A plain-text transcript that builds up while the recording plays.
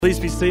Please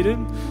be seated.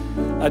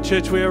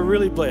 Church, we are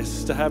really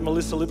blessed to have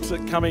Melissa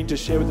Lipsett coming to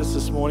share with us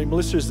this morning.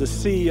 Melissa is the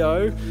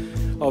CEO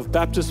of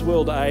Baptist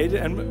World Aid,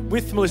 and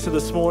with Melissa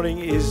this morning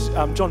is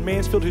John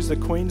Mansfield, who's the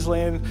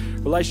Queensland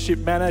Relationship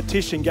Manager.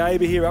 Tish and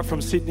Gabe are here up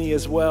from Sydney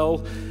as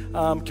well.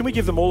 Can we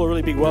give them all a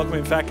really big welcome?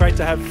 In fact, great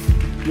to have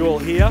you all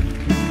here.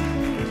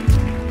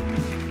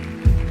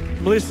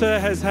 Melissa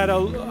has had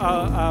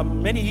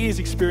many years'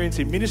 experience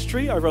in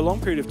ministry over a long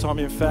period of time.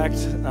 In fact,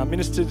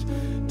 ministered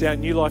down at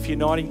New Life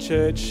Uniting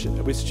Church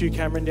with Stu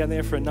Cameron down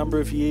there for a number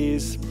of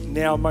years.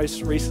 Now,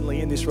 most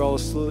recently in this role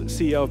as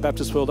CEO of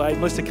Baptist World Aid.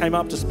 Melissa came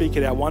up to speak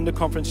at our Wonder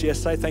Conference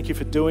yesterday. Thank you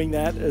for doing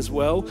that as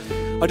well.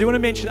 I do want to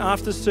mention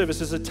after the service,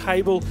 there's a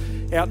table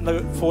out in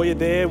the foyer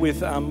there with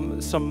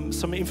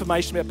some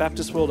information about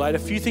Baptist World Aid. A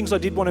few things I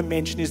did want to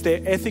mention is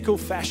their ethical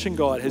fashion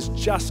guide has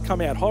just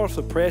come out, hot off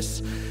the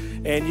press.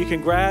 And you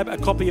can grab a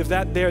copy of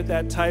that there at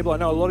that table. I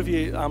know a lot of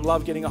you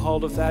love getting a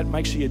hold of that.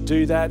 Make sure you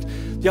do that.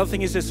 The other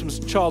thing is there's some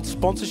child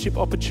sponsorship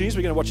opportunities.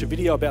 We're going to watch a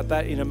video about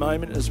that in a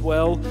moment as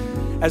well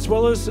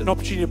as an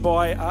opportunity to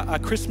buy a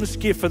Christmas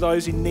gift for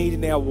those in need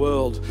in our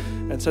world.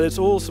 And so there's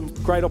all some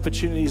great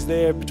opportunities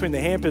there between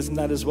the hampers and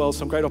that as well.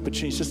 Some great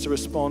opportunities just to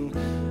respond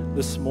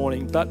this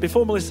morning. But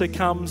before Melissa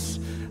comes,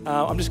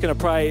 I'm just going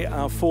to pray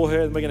for her,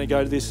 and we're going to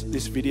go to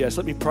this video.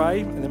 So let me pray,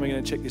 and then we're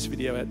going to check this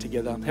video out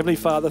together. Heavenly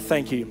Father,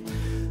 thank you.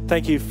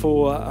 Thank you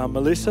for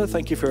Melissa.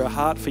 Thank you for her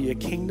heart for your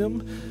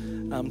kingdom,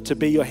 to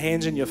be your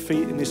hands and your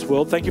feet in this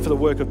world. Thank you for the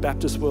work of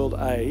Baptist World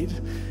Aid.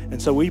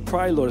 And so we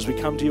pray, Lord, as we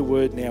come to your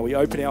word now, we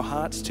open our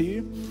hearts to you,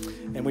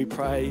 and we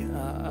pray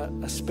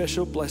a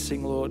special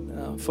blessing, Lord,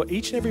 for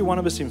each and every one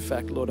of us, in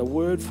fact, Lord, a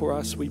word for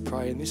us, we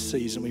pray in this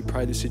season. We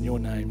pray this in your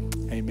name.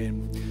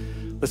 Amen.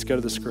 Let's go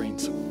to the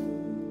screens.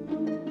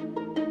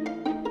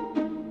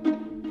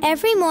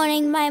 Every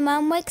morning, my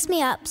mum wakes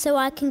me up so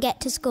I can get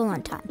to school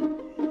on time.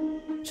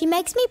 She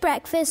makes me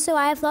breakfast so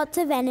I have lots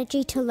of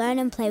energy to learn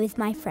and play with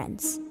my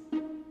friends.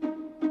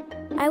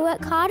 I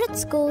work hard at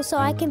school so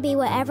I can be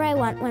wherever I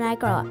want when I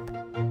grow up.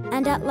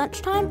 And at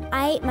lunchtime,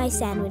 I eat my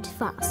sandwich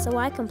fast so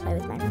I can play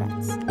with my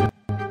friends.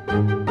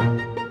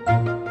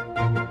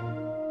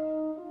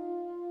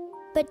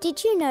 But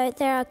did you know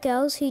there are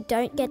girls who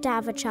don't get to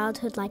have a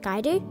childhood like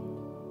I do?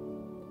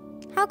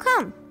 How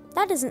come?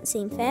 That doesn't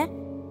seem fair.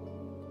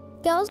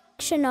 Girls like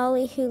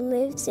Shanoli, who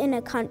lives in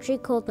a country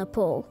called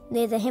Nepal,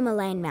 near the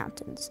Himalayan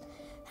mountains.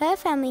 Her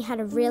family had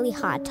a really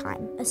hard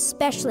time,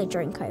 especially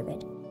during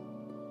COVID.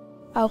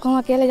 और कहूँ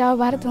अकेले जाओ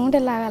बाहर तो डर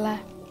लागला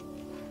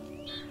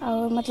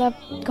और मतलब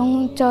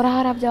कहूँ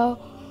चौराहा आप जाओ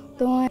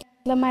तो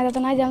मतलब मैं तो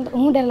ना जाऊँ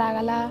तो डर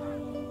लागला.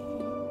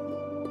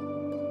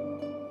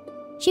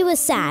 She was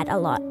sad a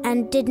lot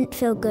and didn't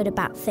feel good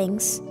about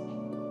things.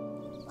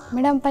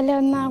 Madam पहले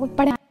उतना कुछ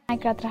पढ़ाई नहीं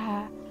करता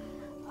रहा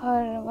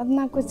और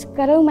उतना कुछ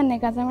करो मन नहीं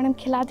करता. मैडम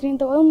खिलाती रही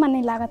तो वो मन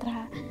नहीं लागत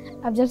रहा.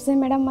 अब जब से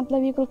मैडम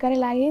मतलब ये कुल करे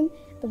लागी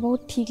तो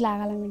बहुत ठीक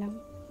लागला मैडम.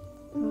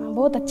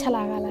 बहुत अच्छा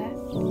लागला.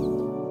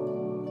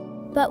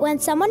 But when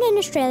someone in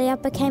Australia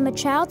became a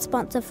child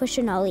sponsor for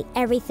Shanoli,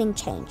 everything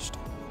changed.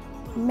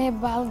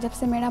 मैं बाल जब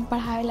से मैडम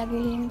पढ़ाए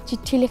लगी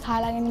चिट्ठी लिखा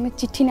लगी मैं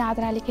चिट्ठी नहीं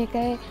आता रहा लिखे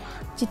के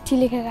चिट्ठी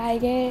लिखे आए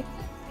गए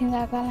फिर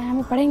कहला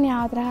हमें पढ़े नहीं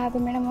आता रहा तो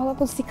मैडम होगा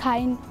कुछ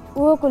सिखाई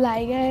वो कुल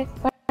आए गए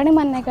पढ़े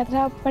मन नहीं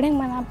करता पढ़े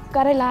मन आप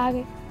करे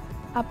लागे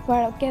अब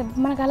पढ़ के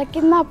मन कहला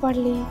कितना पढ़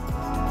ली.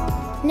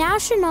 Now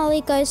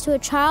Shanoli goes to a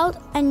child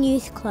and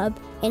youth club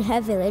in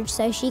her village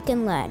so she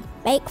can learn,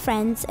 make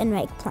friends and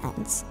make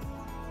plans.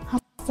 हम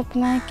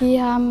सपना है कि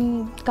हम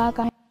का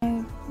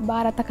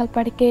 12 तक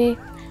पढ़ के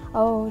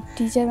और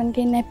टीचर बन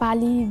के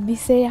नेपाली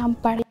विषय हम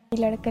पढ़े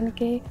लड़कन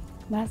के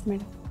बस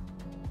madam.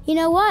 You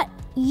know what?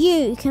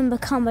 You can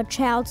become a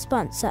child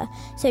sponsor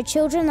so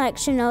children like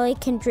Shanoli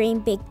can dream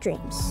big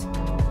dreams.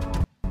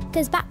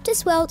 Because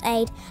Baptist World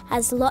Aid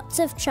has lots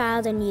of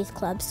child and youth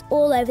clubs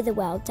all over the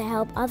world to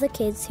help other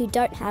kids who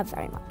don't have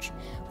very much,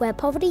 where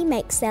poverty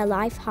makes their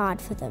life hard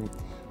for them.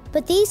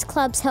 But these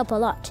clubs help a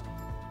lot.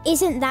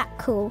 Isn't that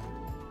cool?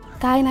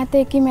 काहे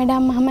नाते कि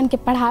madam हमन के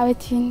पढ़ावे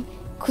थी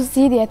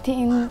खुशी देती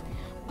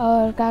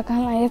और का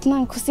कहना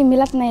इतना खुशी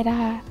मिलत नहीं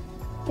रहा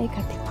एक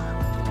खातिर.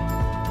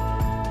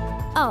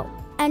 Oh,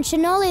 and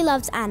Shanoli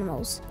loves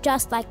animals,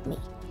 just like me.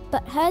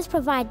 But hers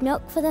provide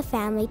milk for the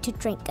family to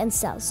drink and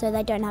sell so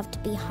they don't have to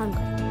be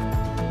hungry.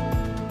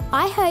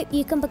 I hope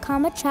you can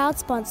become a child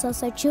sponsor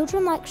so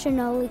children like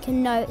Shanoli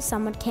can know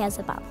someone cares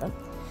about them.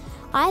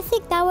 I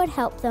think that would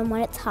help them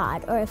when it's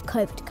hard or if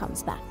COVID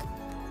comes back.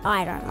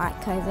 I don't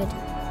like COVID.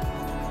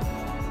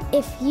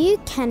 If you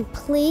can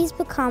please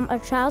become a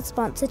child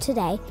sponsor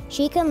today,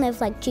 she can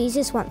live like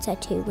Jesus wants her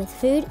to with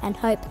food and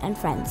hope and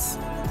friends.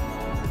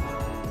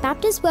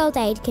 Baptist World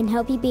Aid can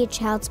help you be a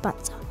child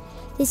sponsor.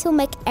 This will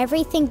make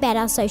everything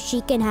better so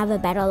she can have a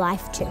better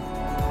life too.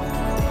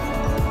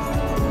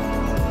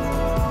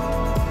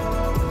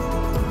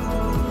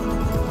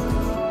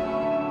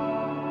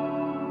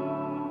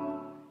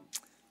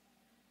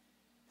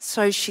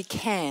 So she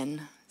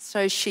can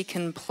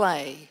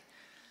play,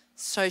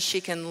 so she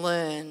can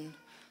learn,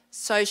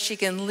 so she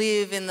can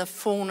live in the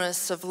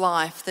fullness of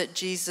life that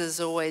Jesus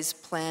always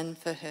planned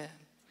for her.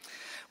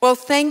 Well,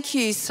 thank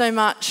you so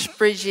much,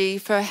 Bridgie,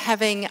 for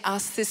having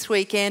us this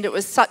weekend. It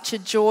was such a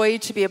joy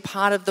to be a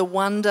part of the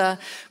Wonder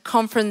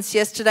Conference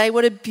yesterday.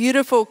 What a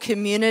beautiful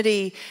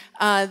community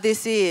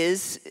this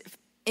is.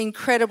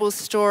 Incredible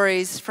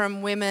stories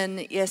from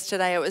women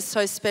yesterday. It was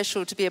so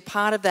special to be a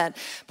part of that.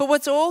 But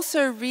what's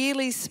also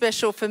really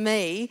special for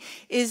me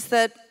is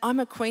that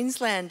I'm a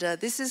Queenslander.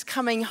 This is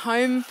coming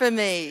home for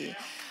me.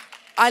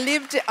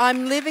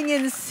 I'm living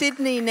in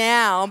Sydney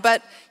now,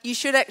 but you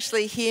should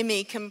actually hear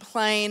me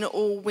complain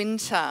all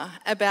winter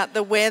about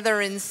the weather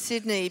in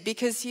Sydney,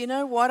 because you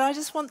know what? I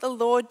just want the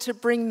Lord to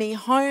bring me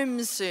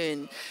home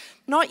soon.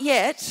 Not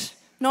yet,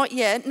 not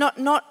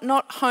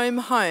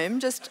home,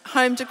 just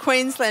home to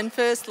Queensland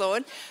first,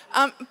 Lord.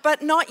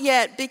 But not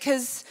yet,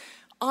 because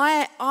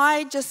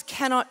I just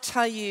cannot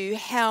tell you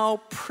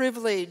how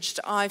privileged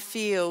I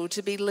feel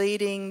to be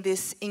leading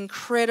this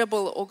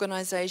incredible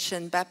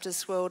organisation,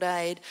 Baptist World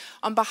Aid,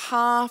 on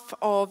behalf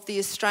of the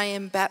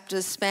Australian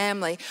Baptist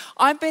family.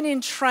 I've been in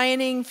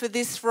training for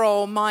this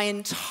role my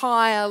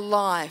entire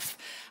life.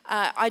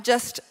 I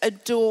just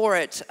adore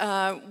it.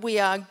 We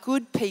are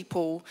good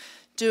people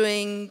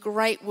doing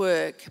great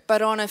work,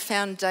 but on a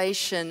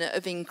foundation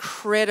of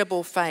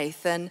incredible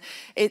faith. And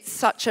it's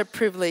such a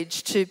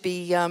privilege to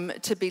be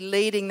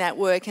leading that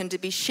work and to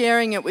be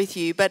sharing it with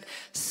you, but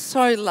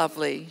so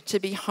lovely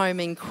to be home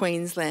in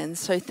Queensland.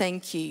 So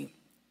thank you.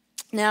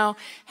 Now,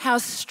 how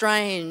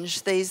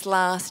strange these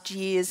last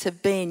years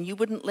have been. You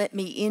wouldn't let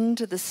me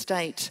into the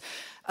state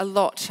a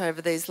lot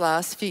over these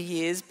last few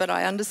years, but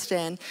I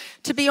understand.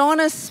 To be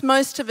honest,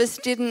 most of us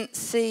didn't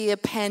see a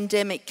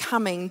pandemic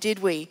coming, did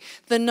we?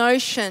 The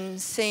notion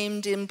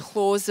seemed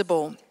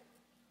implausible.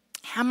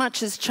 How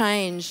much has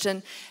changed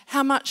and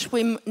how much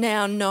we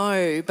now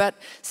know, but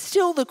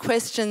still the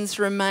questions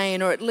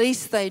remain, or at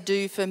least they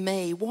do for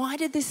me. Why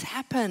did this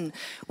happen?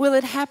 Will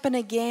it happen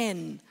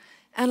again?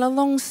 And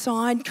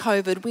alongside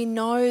COVID, we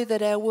know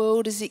that our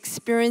world is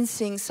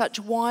experiencing such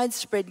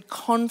widespread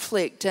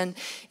conflict and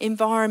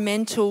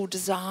environmental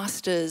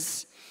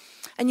disasters.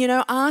 And you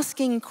know,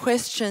 asking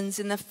questions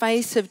in the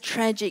face of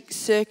tragic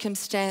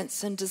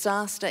circumstance and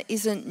disaster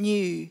isn't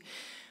new.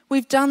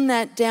 We've done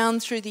that down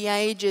through the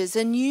ages,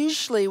 and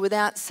usually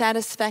without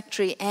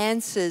satisfactory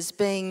answers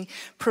being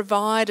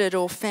provided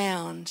or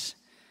found.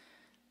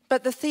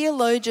 But the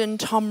theologian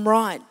Tom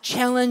Wright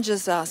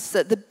challenges us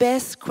that the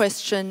best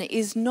question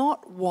is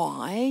not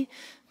why,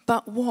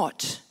 but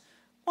what.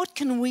 What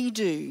can we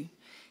do?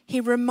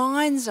 He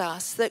reminds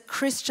us that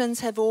Christians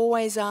have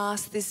always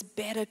asked this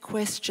better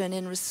question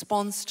in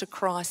response to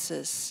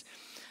crisis,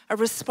 a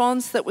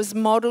response that was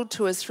modelled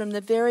to us from the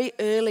very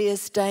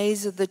earliest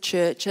days of the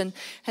church and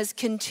has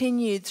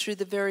continued through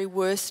the very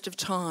worst of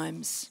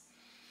times.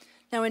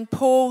 Now, in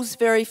Paul's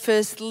very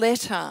first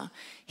letter,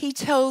 he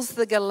tells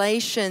the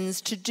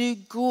Galatians to do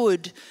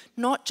good,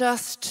 not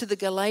just to the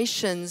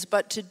Galatians,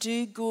 but to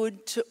do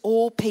good to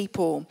all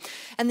people.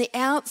 And the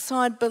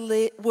outside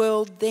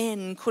world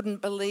then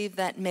couldn't believe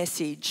that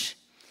message.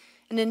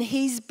 And in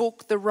his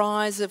book, The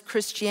Rise of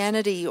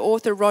Christianity,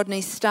 author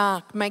Rodney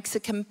Stark makes a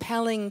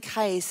compelling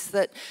case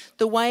that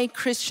the way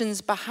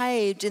Christians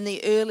behaved in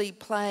the early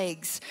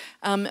plagues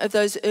of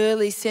those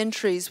early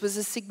centuries was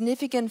a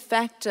significant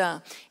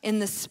factor in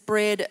the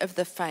spread of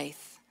the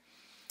faith.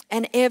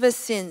 And ever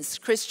since,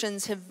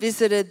 Christians have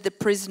visited the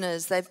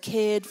prisoners, they've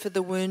cared for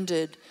the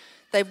wounded,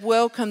 they've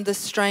welcomed the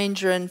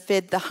stranger and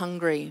fed the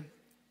hungry.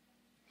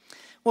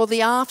 Well,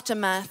 the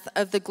aftermath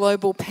of the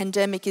global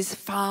pandemic is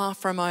far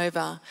from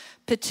over,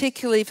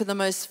 particularly for the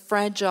most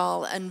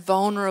fragile and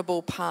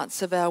vulnerable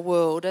parts of our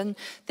world. And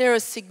there are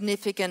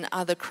significant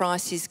other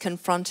crises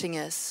confronting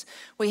us.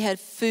 We had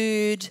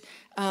food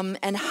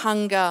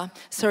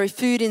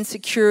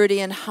insecurity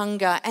and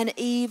hunger, and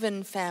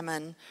even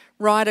famine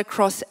right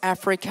across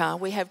Africa.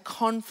 We have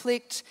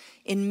conflict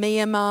in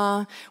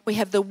Myanmar. We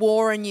have the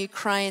war in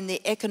Ukraine,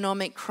 the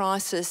economic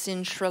crisis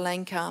in Sri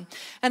Lanka.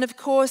 And of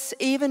course,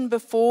 even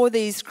before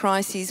these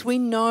crises, we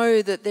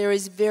know that there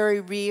is very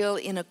real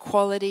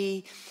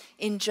inequality,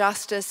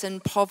 injustice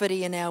and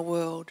poverty in our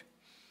world.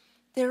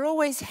 There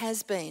always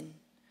has been.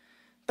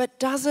 But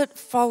does it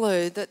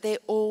follow that there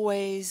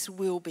always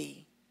will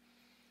be?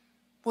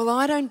 Well,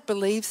 I don't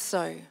believe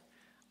so.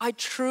 I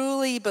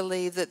truly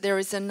believe that there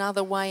is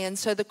another way. And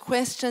so the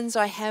questions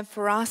I have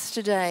for us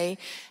today,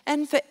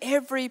 and for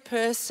every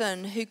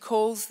person who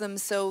calls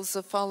themselves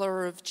a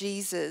follower of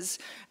Jesus,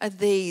 are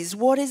these.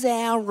 What is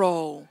our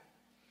role?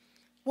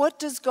 What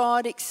does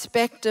God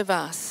expect of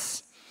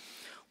us?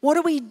 What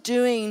are we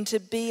doing to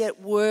be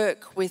at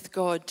work with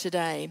God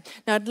today?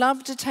 Now, I'd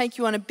love to take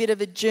you on a bit of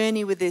a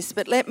journey with this,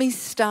 but let me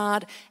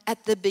start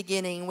at the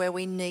beginning where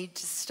we need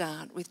to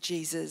start with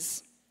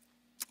Jesus.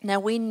 Now,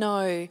 we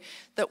know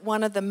that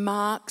one of the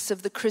marks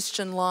of the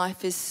Christian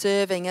life is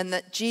serving, and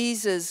that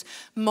Jesus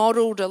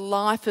modelled a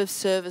life of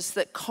service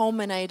that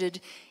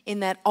culminated in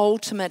that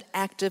ultimate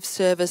act of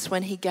service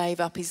when he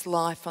gave up his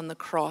life on the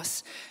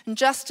cross. And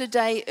just a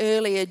day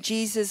earlier,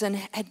 Jesus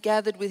had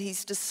gathered with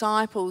his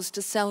disciples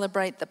to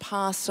celebrate the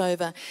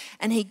Passover,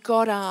 and he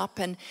got up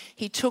and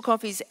he took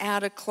off his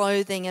outer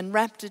clothing and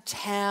wrapped a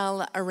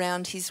towel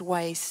around his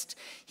waist.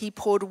 He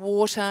poured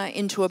water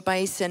into a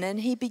basin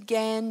and he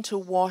began to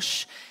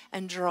wash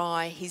and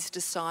dry his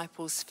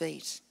disciples'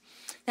 feet.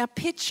 Now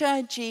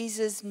picture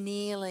Jesus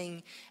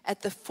kneeling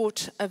at the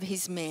foot of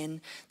his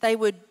men. They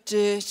were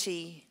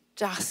dirty,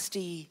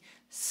 dusty,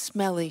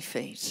 smelly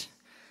feet.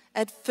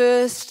 At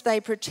first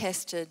they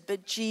protested,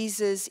 but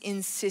Jesus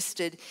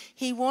insisted.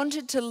 He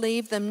wanted to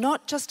leave them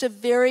not just a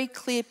very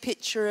clear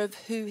picture of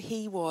who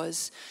he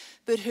was,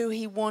 but who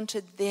he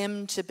wanted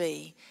them to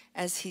be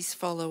as his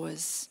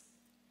followers.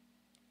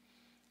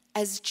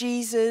 As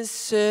Jesus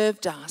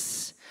served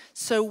us,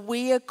 so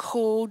we are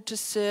called to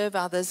serve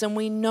others, and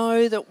we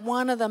know that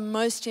one of the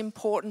most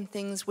important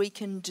things we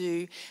can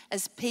do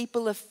as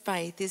people of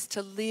faith is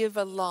to live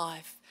a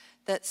life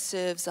that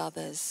serves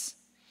others.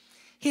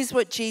 Here's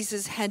what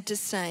Jesus had to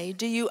say.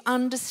 Do you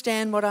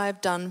understand what I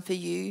have done for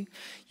you?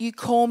 You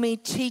call me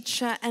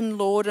teacher and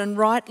Lord, and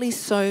rightly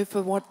so,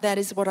 for that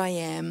is what I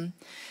am.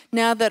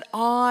 Now that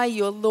I,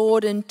 your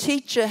Lord and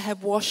teacher,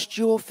 have washed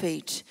your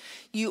feet,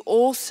 you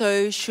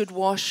also should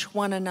wash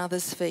one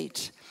another's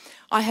feet.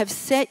 I have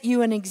set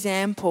you an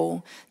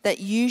example that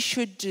you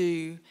should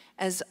do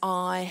as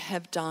I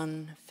have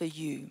done for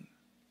you.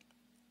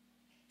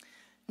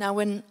 Now,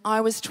 when I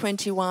was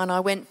 21,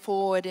 I went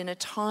forward in a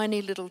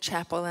tiny little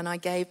chapel and I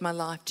gave my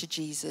life to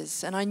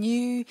Jesus. And I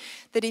knew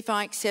that if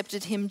I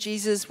accepted him,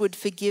 Jesus would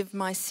forgive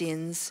my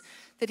sins,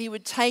 that he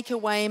would take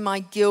away my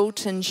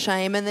guilt and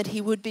shame, and that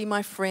he would be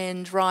my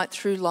friend right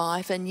through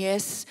life. And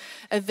yes,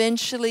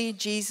 eventually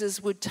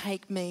Jesus would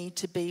take me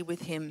to be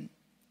with him.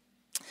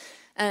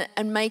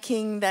 And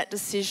making that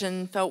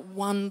decision felt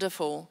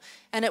wonderful.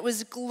 And it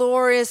was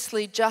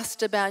gloriously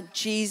just about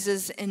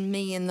Jesus and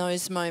me in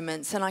those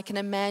moments. And I can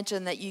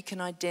imagine that you can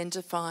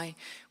identify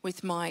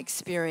with my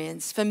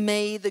experience. For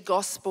me, the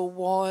gospel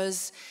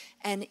was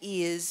and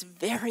is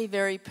very,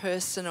 very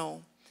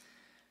personal.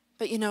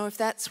 But you know, if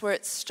that's where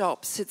it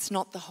stops, it's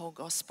not the whole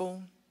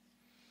gospel.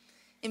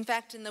 In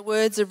fact, in the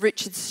words of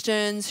Richard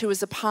Stearns, who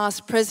was a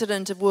past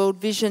president of World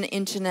Vision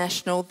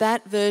International,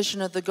 that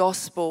version of the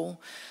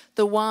gospel,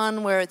 the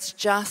one where it's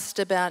just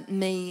about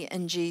me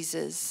and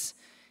Jesus,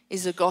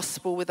 is a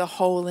gospel with a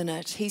hole in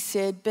it. He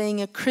said, being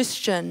a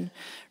Christian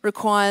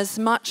requires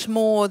much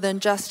more than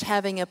just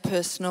having a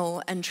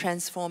personal and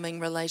transforming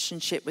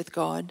relationship with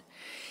God.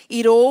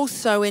 It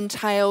also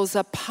entails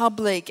a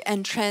public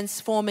and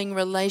transforming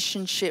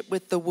relationship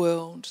with the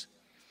world.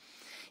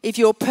 If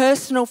your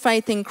personal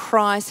faith in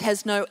Christ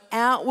has no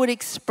outward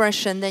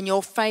expression, then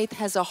your faith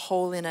has a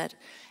hole in it,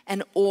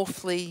 an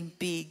awfully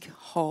big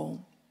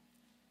hole.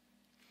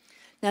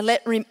 Now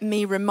let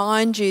me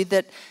remind you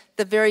that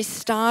the very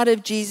start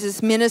of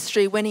Jesus'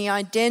 ministry, when he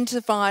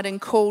identified and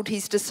called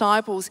his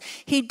disciples,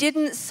 he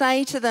didn't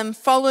say to them,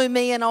 follow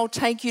me and I'll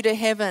take you to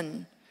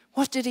heaven.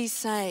 What did he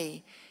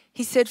say?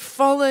 He said,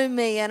 follow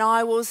me and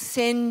I will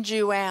send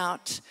you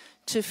out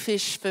to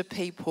fish for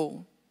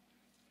people.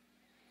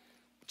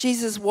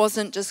 Jesus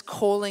wasn't just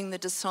calling the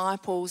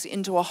disciples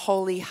into a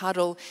holy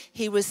huddle,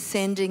 he was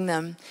sending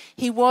them.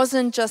 He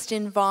wasn't just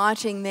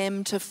inviting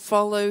them to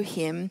follow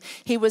him,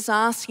 he was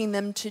asking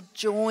them to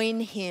join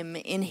him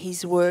in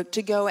his work,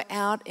 to go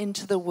out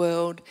into the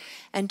world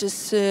and to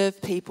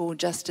serve people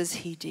just as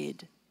he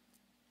did.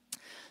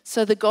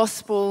 So the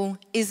gospel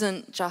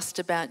isn't just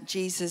about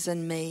Jesus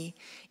and me.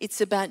 It's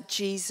about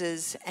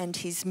Jesus and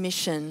his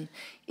mission.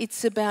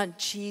 It's about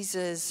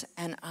Jesus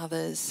and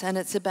others. And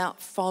it's about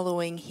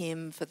following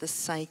him for the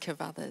sake of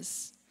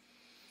others.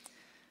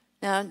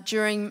 Now,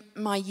 during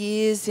my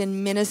years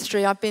in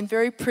ministry, I've been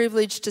very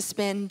privileged to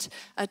spend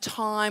a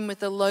time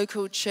with a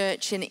local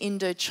church in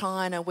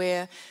Indochina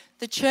where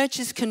the church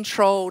is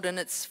controlled and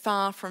it's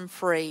far from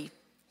free.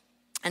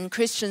 And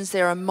Christians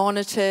there are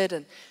monitored,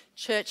 and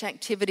church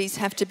activities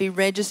have to be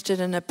registered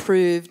and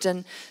approved,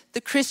 and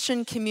the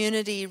Christian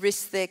community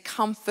risks their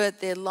comfort,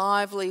 their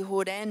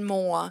livelihood and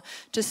more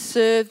to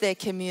serve their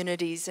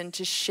communities and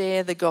to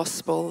share the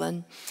gospel.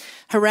 And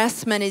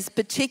harassment is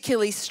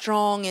particularly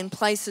strong in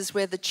places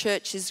where the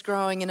church is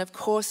growing, and of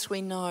course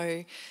we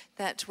know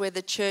that where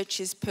the church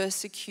is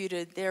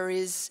persecuted, there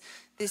is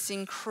this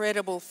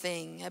incredible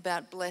thing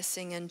about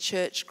blessing and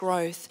church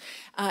growth.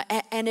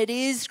 And it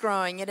is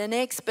growing at an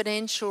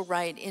exponential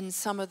rate in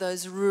some of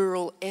those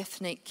rural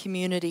ethnic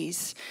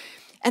communities.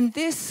 And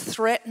this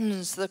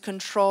threatens the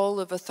control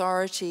of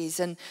authorities,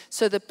 and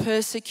so the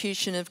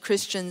persecution of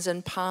Christians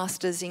and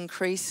pastors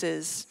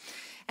increases.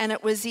 And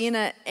it was in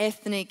an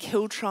ethnic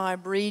hill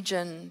tribe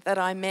region that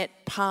I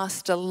met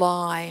Pastor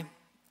Lai.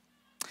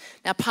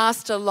 Now,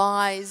 Pastor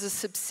Lai is a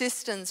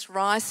subsistence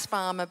rice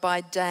farmer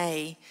by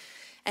day,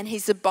 and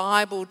he's a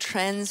Bible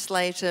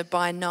translator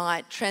by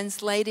night,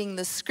 translating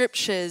the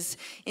scriptures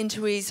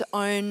into his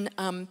own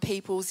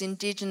people's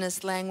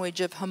indigenous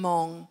language of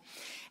Hmong.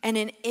 And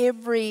in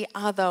every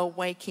other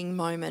waking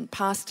moment,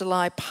 Pastor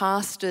Lai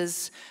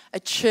pastors a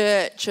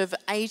church of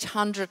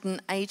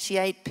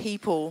 888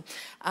 people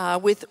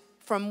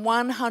from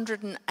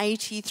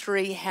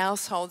 183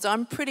 households.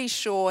 I'm pretty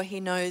sure he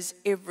knows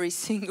every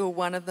single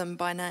one of them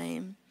by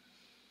name.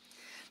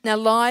 Now,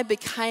 Lai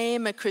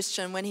became a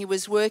Christian when he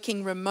was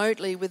working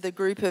remotely with a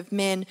group of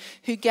men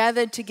who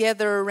gathered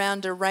together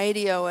around a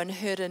radio and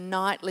heard a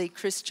nightly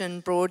Christian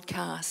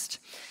broadcast.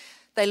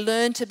 They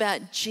learnt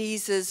about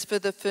Jesus for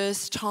the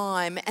first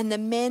time, and the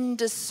men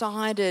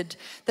decided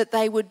that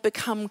they would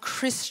become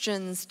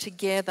Christians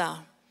together.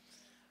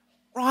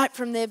 Right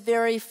from their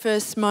very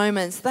first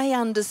moments, they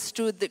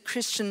understood that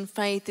Christian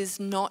faith is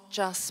not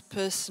just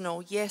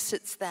personal. Yes,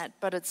 it's that,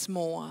 but it's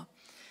more.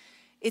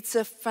 It's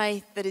a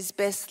faith that is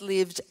best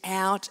lived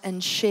out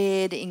and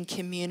shared in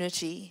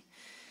community.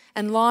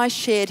 And Lai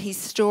shared his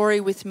story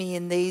with me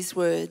in these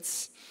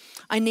words.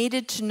 I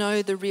needed to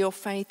know the real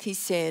faith, he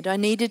said. I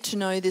needed to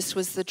know this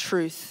was the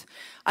truth.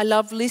 I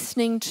loved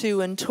listening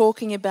to and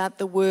talking about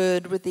the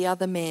word with the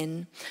other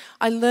men.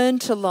 I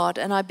learned a lot,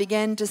 and I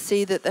began to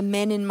see that the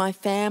men in my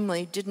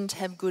family didn't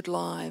have good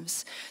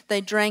lives. They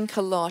drank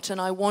a lot,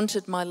 and I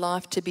wanted my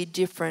life to be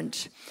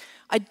different.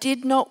 I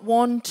did not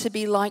want to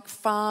be like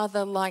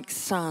Father, like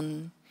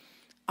Son.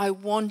 I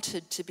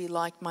wanted to be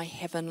like my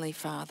Heavenly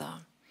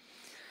Father.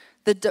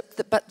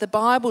 But the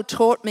Bible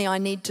taught me I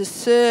need to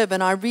serve,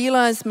 and I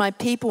realized my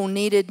people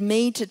needed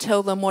me to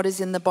tell them what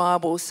is in the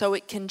Bible so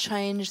it can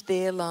change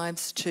their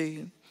lives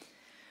too.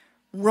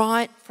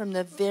 Right from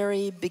the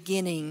very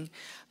beginning,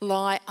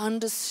 Lai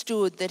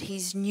understood that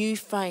his new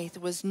faith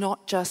was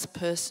not just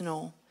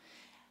personal,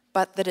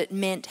 but that it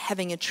meant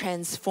having a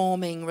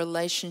transforming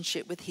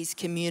relationship with his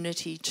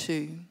community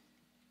too.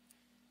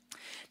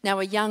 Now,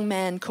 a young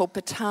man called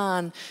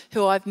Patan,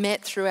 who I've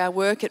met through our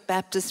work at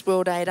Baptist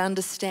World Aid,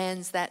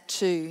 understands that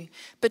too.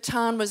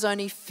 Patan was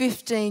only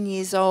 15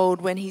 years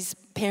old when his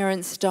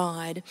parents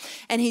died,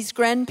 and his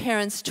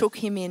grandparents took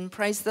him in.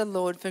 Praise the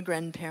Lord for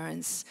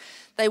grandparents.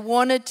 They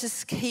wanted to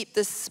keep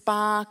the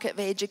spark of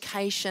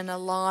education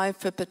alive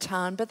for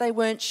Patan, but they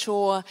weren't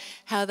sure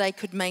how they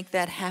could make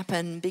that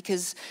happen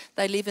because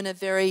they live in a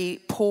very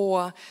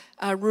poor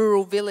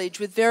rural village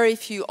with very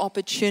few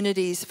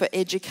opportunities for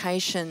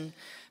education.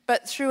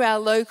 But through our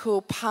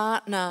local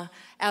partner,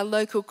 our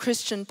local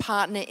Christian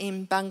partner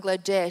in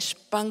Bangladesh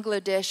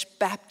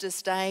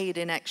Baptist Aid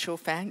in actual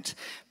fact,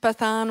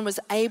 Patan was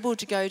able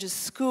to go to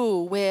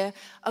school where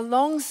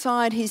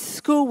alongside his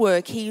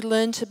schoolwork he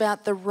learnt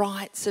about the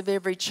rights of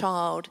every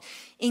child,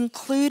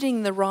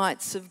 including the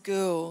rights of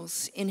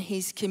girls in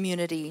his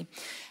community.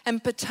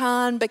 And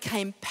Patan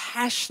became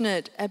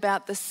passionate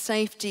about the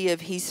safety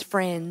of his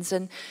friends,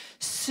 and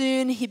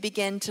soon he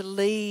began to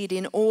lead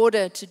in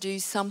order to do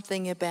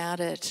something about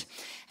it.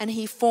 And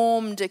he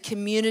formed a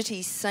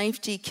community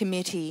safety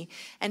committee,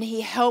 and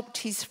he helped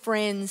his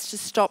friends to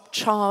stop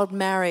child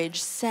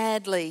marriage,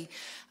 sadly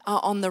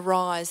on the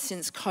rise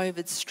since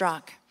COVID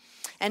struck.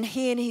 And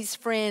he and his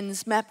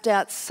friends mapped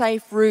out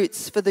safe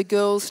routes for the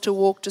girls to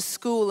walk to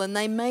school, and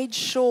they made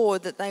sure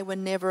that they were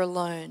never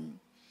alone.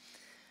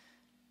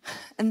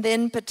 And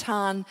then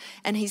Patan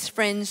and his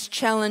friends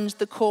challenged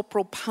the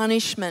corporal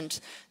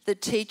punishment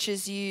that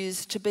teachers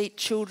use to beat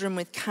children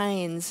with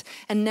canes,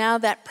 and now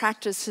that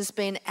practice has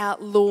been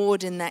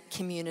outlawed in that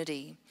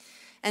community.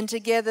 And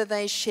together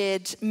they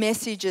shared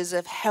messages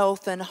of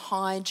health and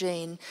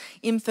hygiene,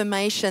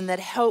 information that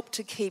helped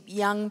to keep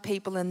young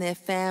people and their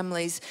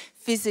families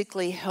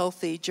physically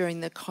healthy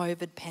during the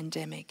COVID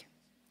pandemic.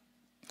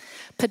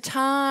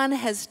 Patan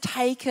has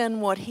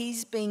taken what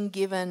he's been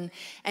given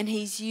and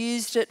he's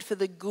used it for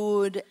the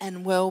good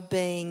and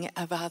well-being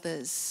of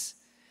others.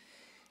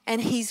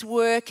 And his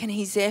work and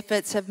his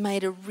efforts have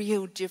made a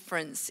real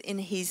difference in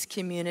his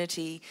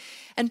community.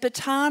 And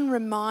Patan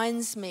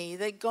reminds me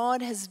that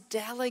God has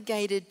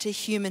delegated to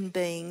human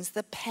beings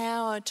the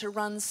power to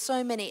run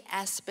so many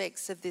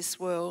aspects of this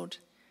world.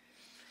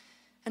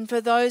 And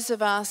for those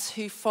of us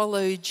who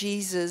follow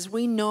Jesus,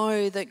 we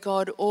know that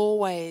God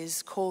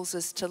always calls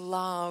us to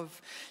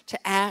love,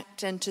 to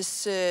act, and to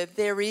serve.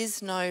 There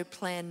is no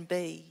plan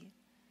B.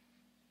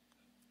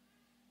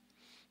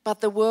 But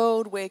the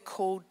world we're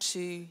called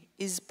to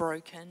is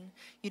broken.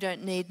 You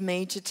don't need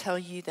me to tell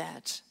you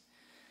that.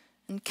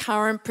 And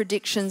current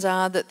predictions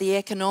are that the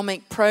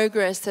economic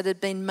progress that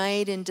had been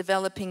made in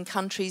developing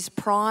countries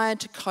prior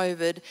to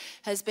COVID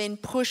has been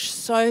pushed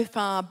so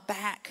far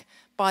back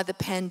by the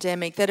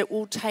pandemic that it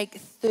will take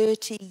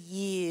 30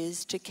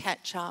 years to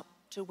catch up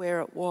to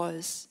where it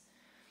was.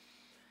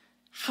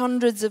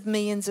 Hundreds of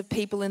millions of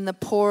people in the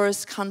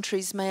poorest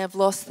countries may have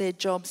lost their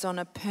jobs on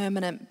a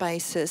permanent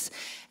basis,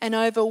 and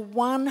over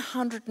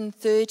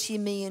 130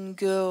 million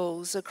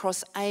girls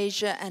across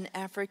Asia and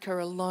Africa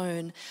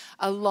alone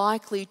are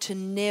likely to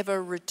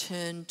never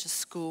return to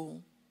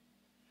school.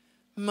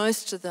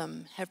 Most of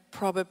them have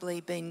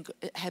probably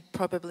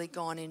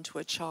gone into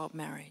a child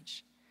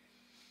marriage.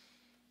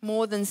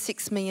 More than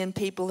 6 million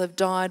people have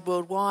died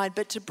worldwide,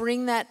 but to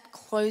bring that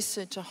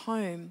closer to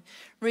home.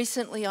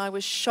 Recently, I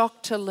was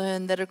shocked to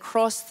learn that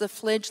across the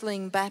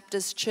fledgling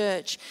Baptist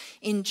church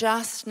in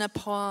just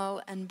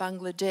Nepal and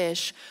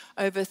Bangladesh,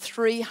 over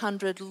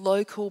 300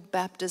 local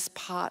Baptist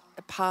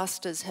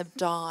pastors have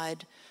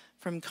died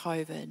from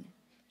COVID.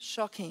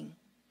 Shocking.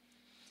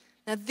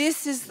 Now,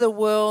 this is the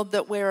world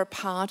that we're a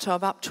part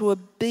of. Up to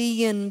 1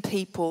 billion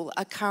people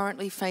are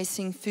currently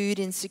facing food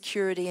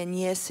insecurity and,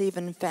 yes,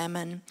 even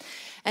famine.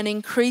 And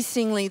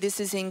increasingly, this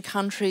is in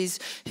countries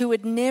who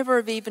would never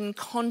have even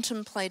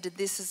contemplated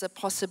this as a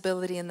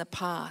possibility in the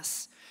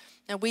past.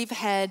 Now, we've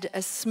had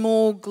a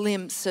small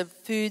glimpse of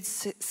food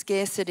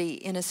scarcity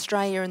in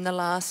Australia in the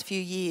last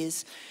few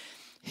years.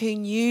 Who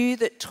knew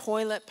that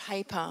toilet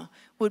paper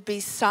would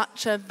be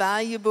such a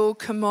valuable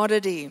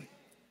commodity?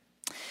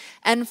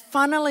 And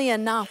funnily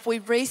enough, we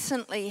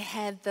recently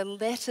had the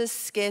lettuce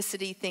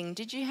scarcity thing.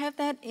 Did you have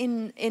that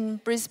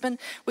in Brisbane?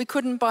 We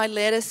couldn't buy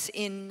lettuce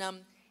in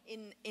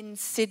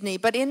Sydney.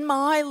 But in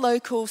my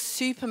local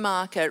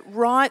supermarket,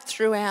 right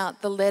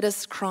throughout the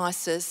lettuce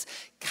crisis,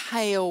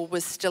 kale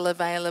was still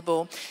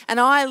available.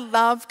 And I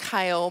love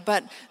kale,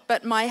 but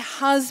my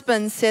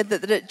husband said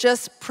that it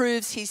just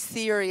proves his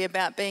theory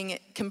about being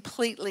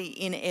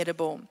completely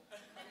inedible.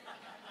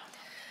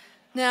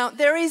 Now,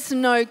 there is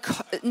no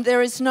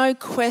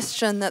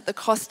question that the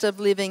cost of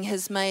living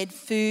has made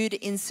food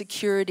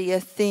insecurity a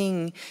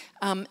thing,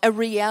 a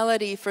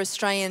reality for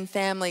Australian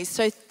families.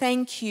 So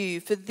thank you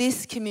for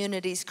this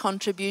community's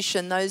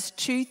contribution, those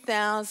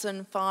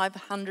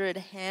 2,500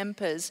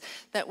 hampers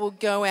that will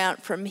go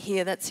out from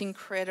here. That's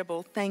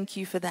incredible. Thank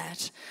you for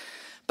that.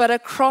 But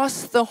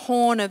across the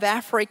Horn of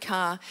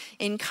Africa,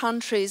 in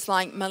countries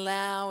like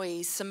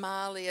Malawi,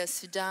 Somalia,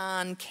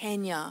 Sudan,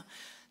 Kenya,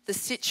 the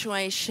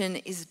situation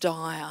is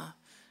dire.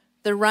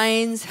 The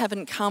rains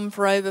haven't come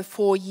for over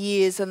 4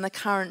 years and the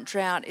current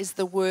drought is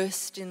the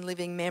worst in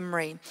living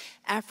memory.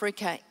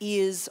 Africa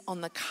is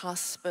on the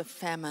cusp of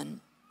famine.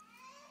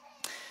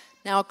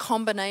 Now, a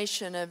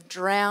combination of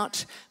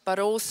drought but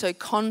also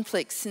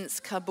conflict since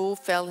Kabul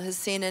fell has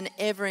seen an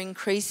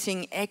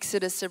ever-increasing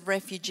exodus of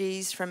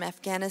refugees from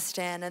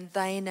Afghanistan, and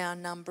they now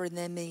number in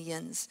their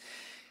millions.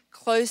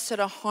 Closer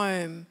to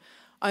home,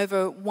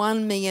 over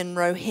 1 million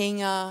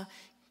Rohingya,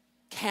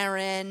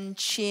 Karen,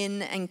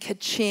 Chin and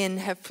Kachin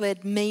have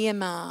fled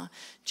Myanmar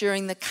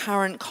during the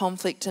current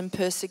conflict and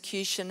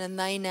persecution, and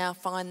they now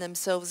find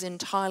themselves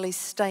entirely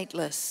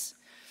stateless.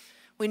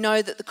 We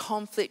know that the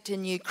conflict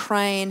in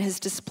Ukraine has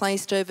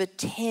displaced over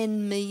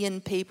 10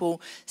 million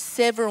people.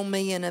 Several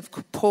million have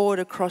poured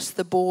across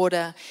the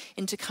border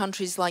into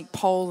countries like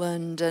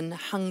Poland and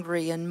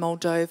Hungary and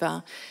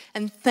Moldova.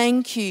 And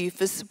thank you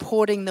for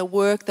supporting the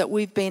work that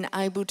we've been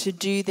able to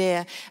do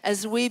there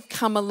as we've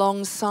come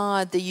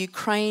alongside the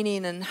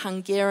Ukrainian and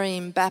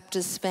Hungarian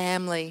Baptist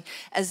family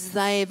as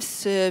they've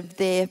served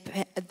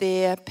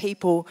their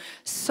people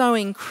so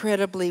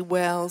incredibly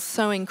well,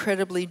 so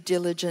incredibly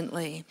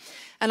diligently.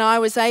 And I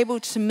was able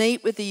to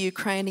meet with the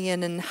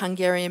Ukrainian and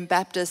Hungarian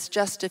Baptists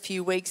just a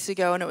few weeks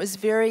ago, and it was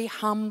very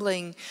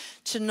humbling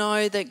to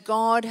know that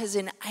God has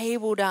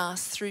enabled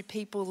us through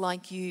people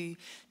like you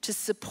to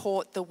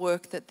support the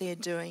work that they're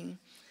doing.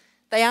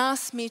 They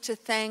asked me to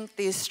thank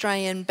the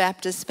Australian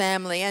Baptist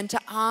family and to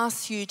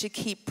ask you to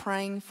keep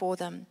praying for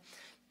them,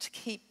 to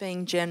keep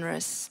being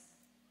generous.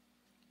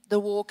 The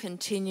war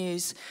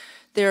continues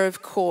there,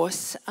 of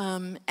course,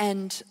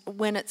 and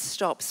when it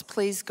stops,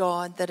 please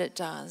God that it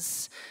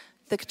does.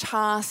 The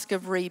task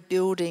of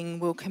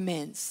rebuilding will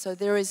commence. So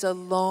there is a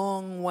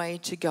long way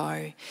to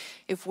go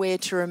if we're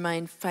to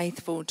remain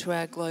faithful to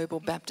our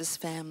global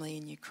Baptist family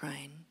in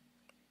Ukraine.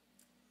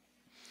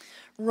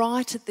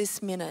 Right at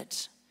this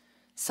minute,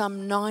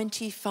 some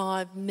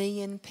 95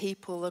 million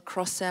people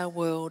across our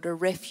world are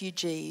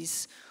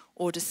refugees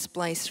or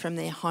displaced from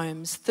their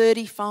homes.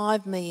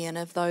 35 million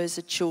of those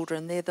are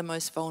children. They're the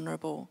most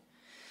vulnerable.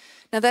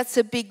 Now, that's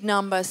a big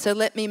number, so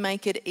let me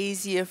make it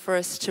easier for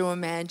us to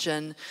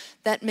imagine.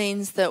 That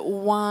means that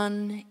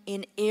 1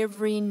 in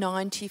every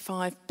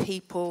 95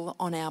 people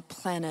on our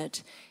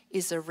planet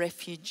is a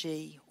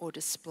refugee or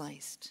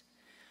displaced.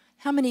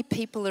 How many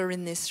people are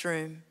in this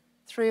room?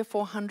 300 or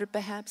 400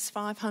 perhaps,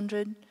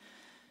 500?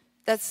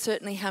 That's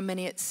certainly how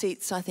many it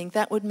seats, I think.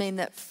 That would mean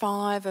that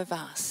 5 of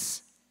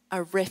us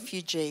are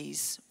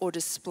refugees or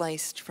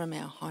displaced from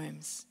our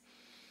homes.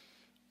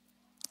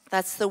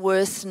 That's the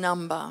worst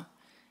number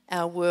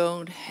our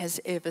world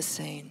has ever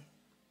seen.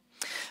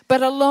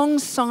 But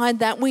alongside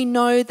that, we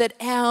know that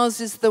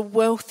ours is the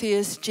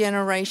wealthiest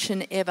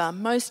generation ever.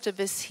 Most of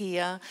us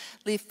here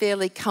live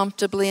fairly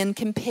comfortably, and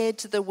compared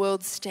to the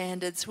world's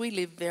standards, we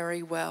live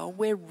very well.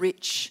 We're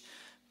rich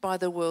by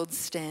the world's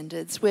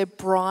standards. We're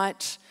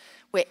bright,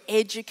 we're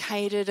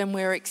educated, and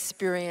we're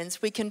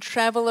experienced. We can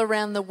travel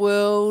around the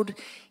world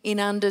in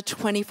under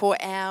 24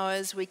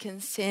 hours. We can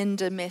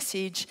send a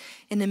message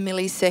in a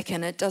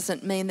millisecond. It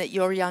doesn't mean that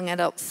your young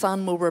adult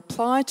son will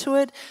reply to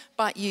it,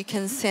 but you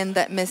can send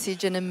that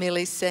message in a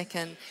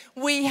millisecond.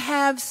 We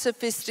have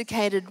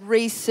sophisticated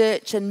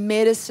research and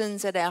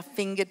medicines at our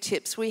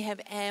fingertips. We have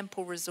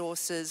ample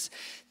resources.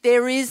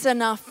 There is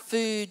enough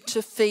food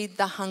to feed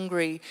the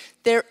hungry.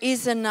 There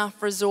is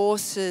enough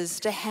resources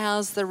to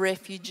house the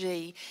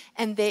refugee.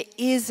 And there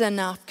is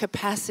enough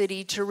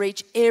capacity to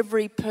reach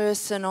every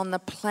person on the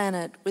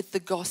planet with the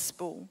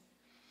gospel.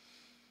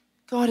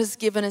 God has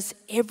given us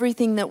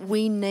everything that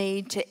we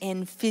need to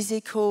end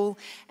physical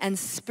and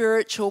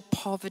spiritual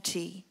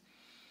poverty.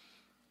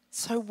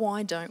 So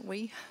why don't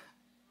we?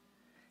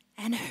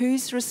 And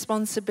whose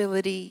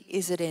responsibility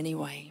is it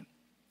anyway?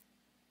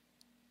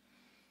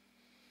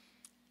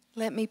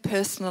 Let me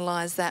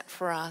personalise that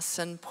for us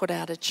and put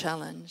out a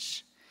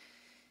challenge.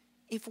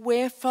 If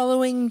we're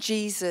following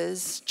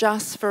Jesus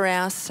just for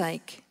our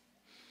sake,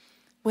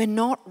 we're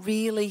not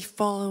really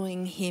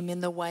following him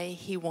in the way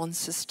he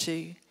wants us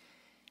to.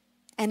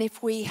 And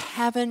if we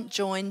haven't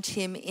joined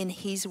him in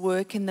his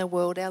work in the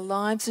world, our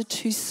lives are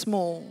too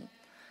small.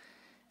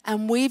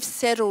 And we've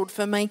settled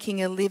for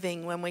making a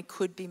living when we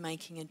could be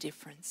making a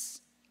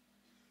difference.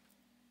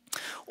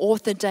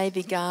 Author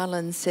David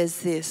Garland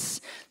says this: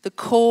 the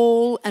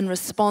call and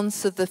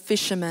response of the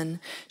fishermen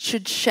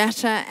should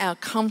shatter our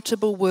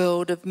comfortable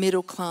world of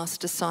middle-class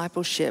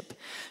discipleship.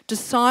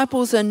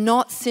 Disciples are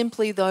not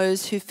simply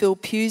those who fill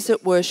pews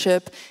at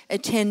worship,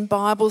 attend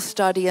Bible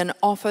study and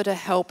offer to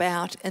help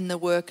out in the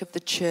work of the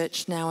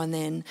church now and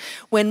then.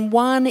 When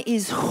one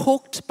is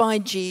hooked by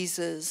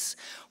Jesus,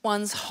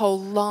 one's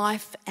whole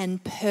life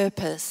and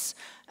purpose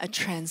are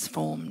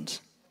transformed.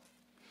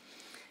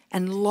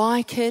 And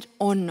like it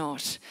or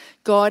not,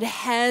 God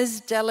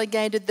has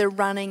delegated the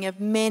running of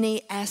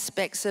many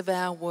aspects of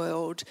our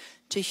world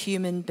to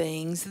human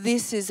beings.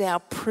 This is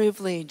our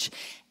privilege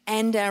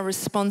and our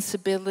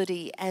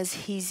responsibility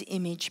as his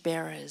image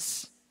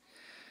bearers.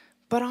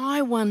 But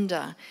I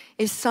wonder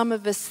if some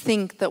of us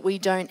think that we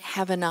don't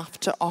have enough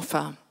to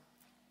offer.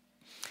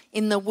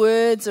 In the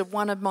words of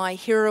one of my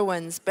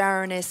heroines,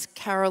 Baroness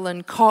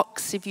Carolyn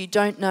Cox, if you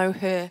don't know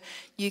her,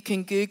 you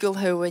can Google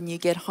her when you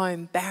get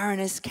home,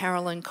 Baroness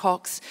Carolyn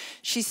Cox.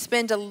 She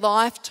spent a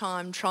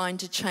lifetime trying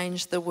to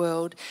change the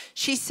world.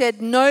 She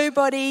said,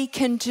 nobody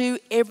can do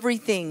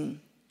everything,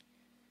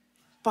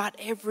 but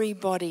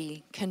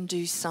everybody can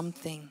do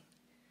something.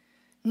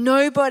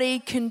 Nobody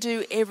can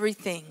do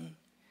everything,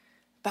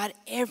 but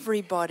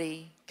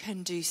everybody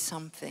can do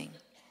something.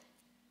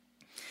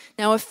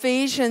 Now,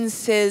 Ephesians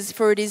says,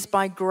 for it is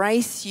by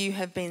grace you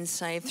have been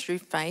saved through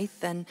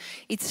faith, and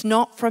it's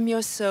not from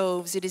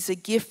yourselves, it is a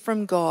gift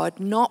from God,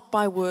 not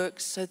by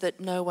works, so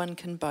that no one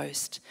can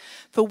boast.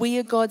 For we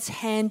are God's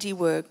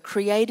handiwork,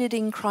 created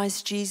in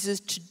Christ Jesus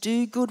to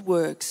do good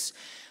works,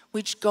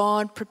 which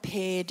God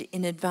prepared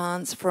in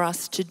advance for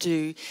us to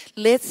do.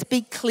 Let's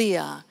be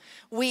clear,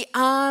 we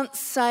aren't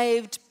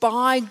saved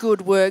by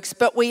good works,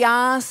 but we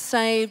are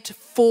saved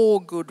for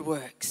good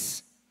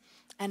works.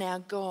 And our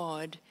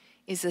God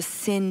is a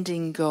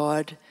sending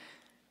God.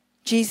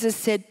 Jesus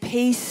said,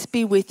 peace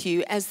be with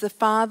you. As the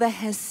Father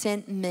has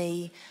sent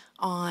me,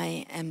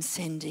 I am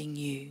sending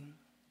you.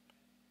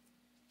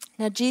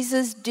 Now,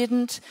 Jesus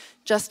didn't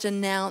just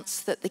announce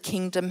that the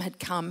kingdom had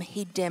come,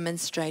 he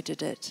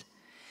demonstrated it.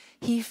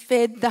 He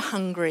fed the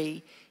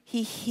hungry,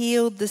 he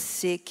healed the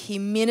sick, he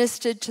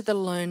ministered to the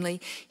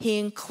lonely, he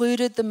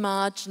included the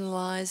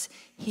marginalised,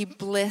 he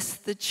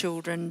blessed the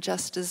children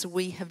just as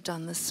we have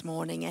done this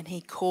morning, and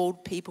he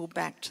called people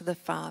back to the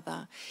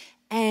Father,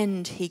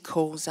 and he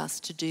calls us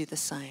to do the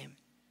same.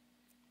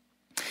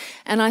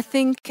 And I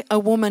think a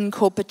woman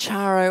called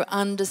Pacharo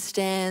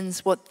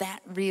understands what that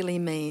really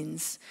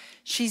means.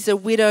 She's a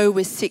widow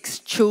with 6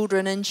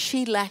 children, and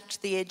she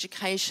lacked the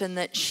education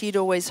that she'd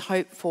always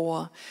hoped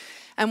for.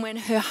 And when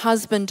her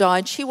husband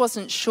died, she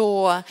wasn't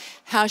sure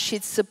how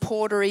she'd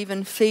support or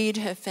even feed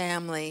her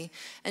family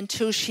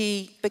until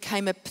she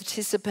became a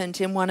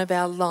participant in one of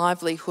our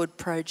livelihood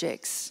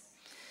projects.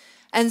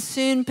 And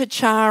soon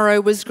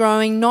Pacharo was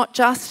growing not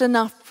just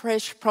enough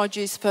fresh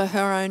produce for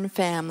her own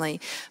family,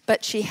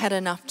 but she had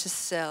enough to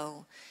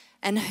sell.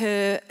 And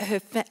her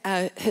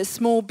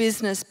small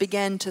business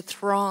began to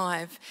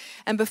thrive.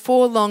 And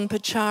before long,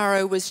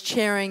 Pacharo was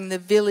chairing the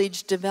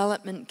village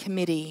development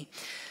committee,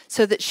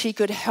 so that she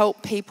could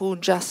help people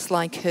just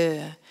like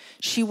her.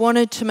 She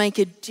wanted to make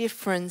a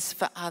difference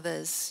for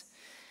others.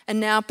 And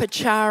now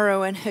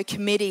Pacharo and her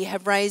committee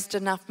have raised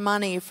enough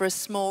money for a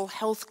small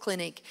health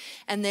clinic,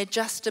 and they're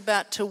just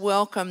about to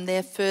welcome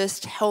their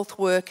first health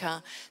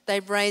worker.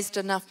 They've raised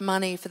enough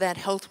money for that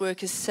health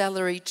worker's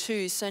salary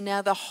too, so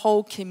now the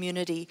whole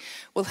community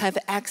will have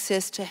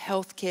access to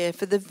healthcare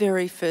for the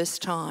very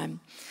first time.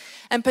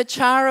 And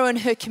Pacharo and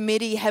her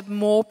committee have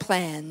more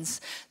plans.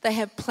 They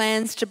have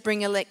plans to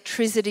bring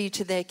electricity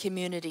to their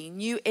community,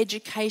 new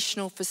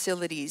educational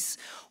facilities,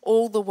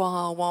 all the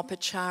while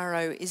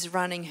Pacharo is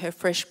running her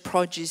fresh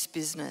produce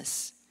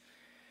business.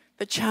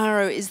 But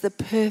Charo is the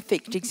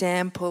perfect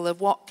example of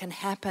what can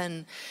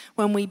happen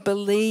when we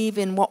believe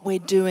in what we're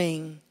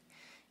doing,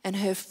 and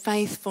her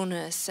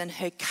faithfulness and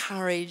her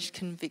courage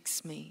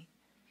convicts me.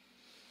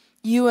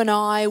 You and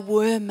I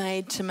were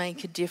made to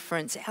make a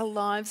difference. Our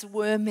lives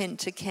were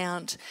meant to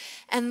count,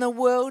 and the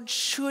world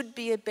should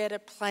be a better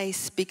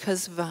place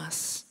because of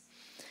us.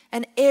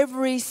 And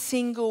every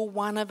single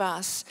one of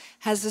us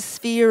has a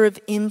sphere of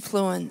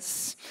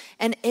influence,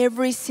 and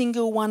every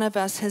single one of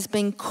us has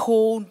been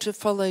called to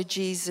follow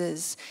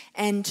Jesus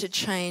and to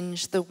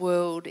change the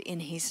world in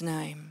his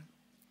name.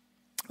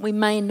 We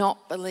may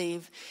not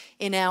believe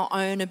in our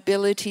own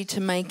ability to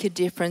make a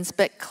difference,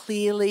 but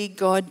clearly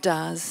God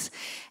does.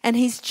 And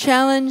his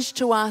challenge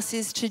to us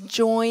is to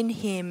join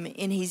him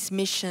in his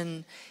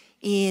mission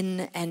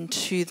in and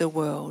to the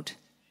world.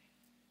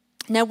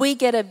 Now, we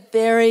get a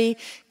very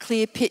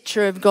clear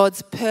picture of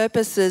God's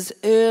purposes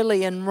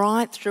early and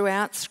right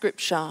throughout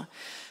Scripture,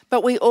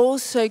 but we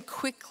also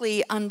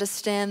quickly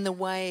understand the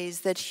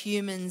ways that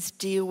humans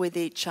deal with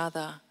each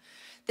other.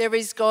 There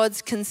is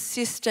God's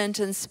consistent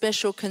and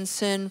special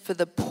concern for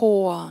the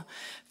poor,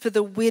 for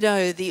the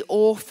widow, the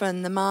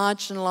orphan, the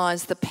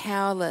marginalised, the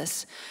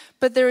powerless.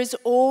 But there is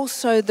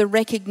also the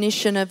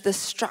recognition of the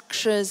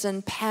structures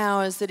and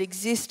powers that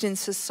exist in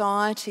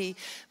society,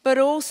 but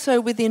also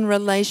within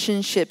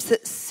relationships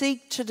that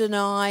seek to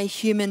deny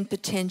human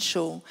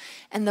potential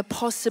and the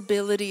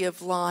possibility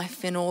of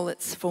life in all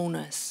its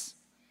fullness.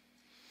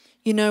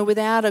 You know,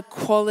 without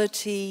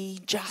equality,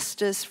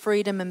 justice,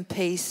 freedom and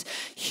peace,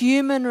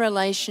 human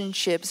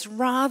relationships,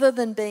 rather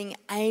than being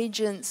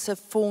agents of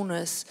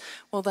fullness,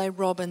 well, they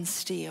rob and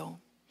steal.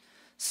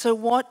 So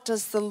what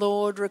does the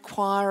Lord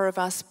require of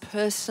us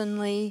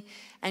personally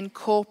and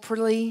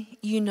corporately?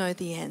 You know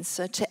the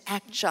answer: to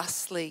act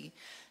justly,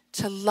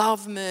 to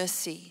love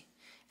mercy,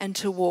 and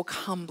to walk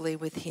humbly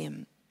with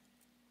him.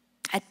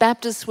 At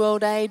Baptist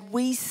World Aid,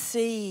 we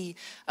see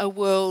a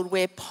world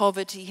where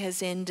poverty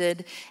has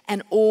ended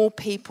and all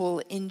people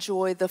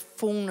enjoy the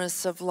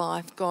fullness of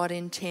life God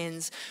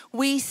intends.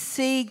 We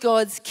see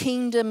God's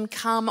kingdom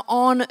come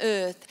on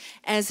earth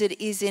as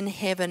it is in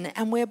heaven,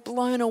 and we're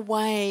blown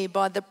away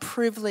by the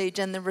privilege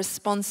and the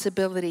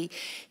responsibility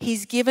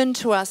he's given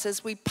to us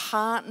as we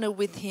partner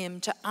with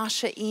him to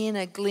usher in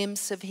a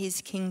glimpse of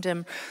his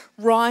kingdom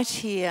right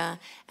here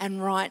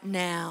and right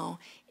now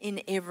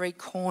in every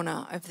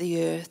corner of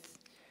the earth.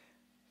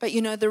 But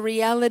you know, the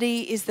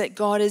reality is that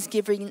God has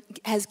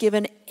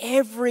given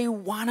every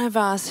one of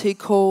us who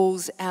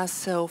calls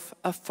ourselves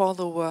a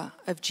follower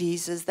of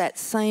Jesus that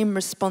same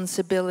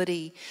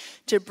responsibility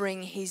to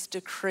bring his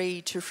decree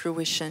to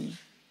fruition.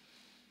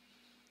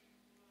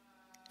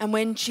 And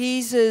when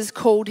Jesus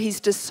called his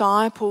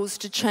disciples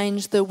to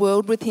change the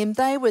world with him,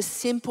 they were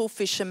simple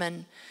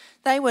fishermen.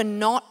 They were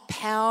not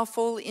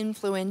powerful,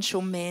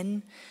 influential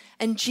men.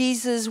 And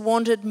Jesus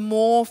wanted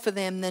more for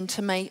them than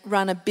to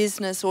run a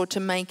business or to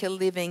make a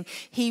living.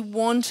 He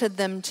wanted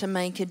them to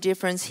make a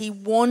difference. He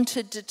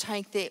wanted to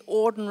take their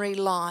ordinary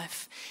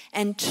life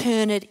and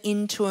turn it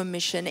into a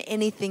mission.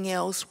 Anything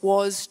else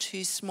was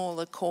too small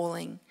a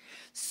calling.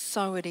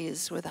 So it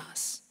is with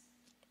us.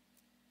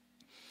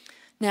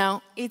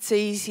 Now, it's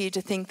easy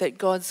to think that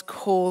God's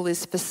call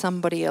is for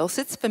somebody else.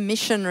 It's for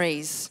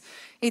missionaries.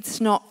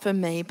 It's not for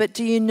me. But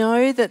do you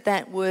know that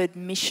that word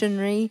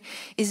missionary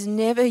is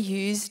never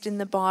used in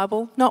the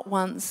Bible? Not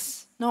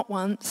once, not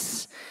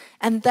once.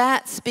 And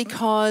that's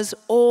because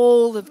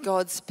all of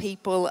God's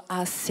people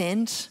are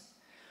sent.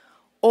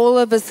 All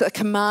of us are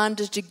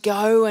commanded to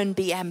go and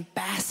be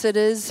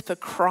ambassadors for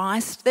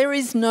Christ. There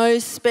is no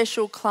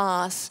special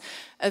class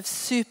of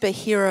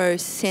superhero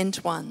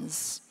sent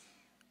ones.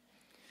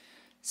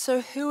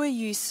 So who are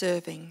you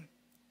serving?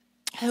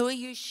 Who are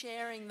you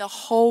sharing the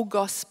whole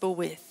gospel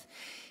with?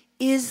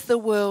 Is the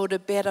world a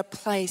better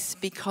place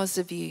because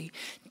of you?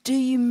 Do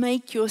you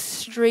make your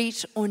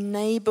street or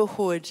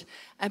neighbourhood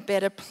a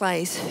better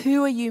place?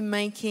 Who are you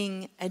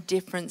making a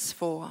difference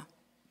for?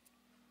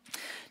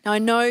 Now, I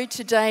know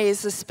today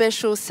is a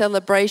special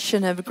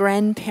celebration of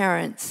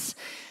grandparents.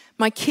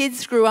 My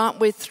kids grew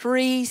up with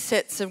 3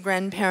 sets of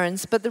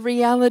grandparents, but the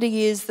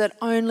reality is that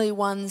only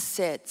one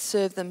set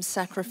served them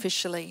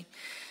sacrificially.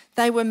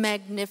 They were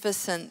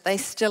magnificent. They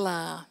still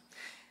are.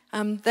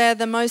 They're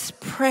the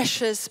most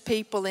precious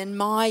people in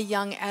my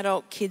young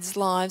adult kids'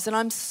 lives, and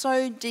I'm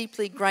so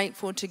deeply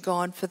grateful to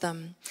God for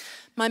them.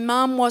 My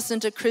mum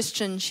wasn't a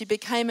Christian. She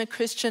became a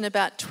Christian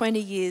about 20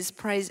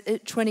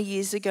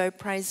 years ago,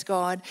 praise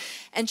God.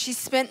 And she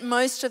spent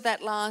most of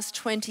that last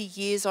 20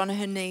 years on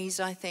her knees,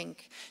 I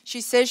think.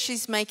 She says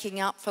she's making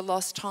up for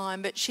lost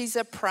time, but she's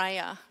a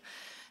prayer.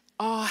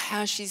 Oh,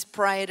 how she's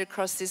prayed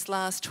across this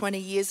last 20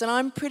 years. And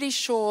I'm pretty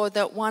sure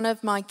that one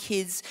of my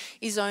kids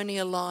is only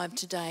alive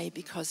today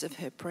because of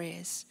her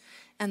prayers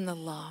and the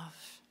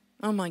love.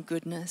 Oh my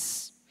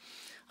goodness.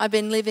 I've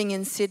been living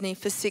in Sydney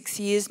for 6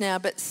 years now,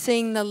 but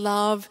seeing the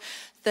love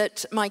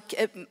that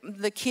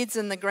the kids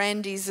and the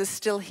grandies are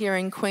still here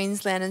in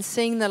Queensland, and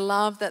seeing the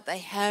love that they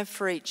have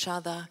for each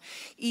other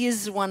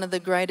is one of the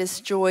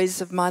greatest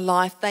joys of my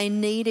life. They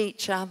need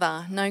each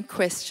other, no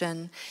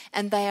question,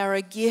 and they are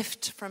a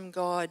gift from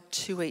God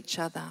to each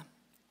other.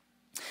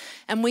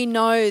 And we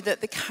know that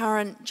the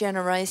current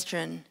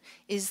generation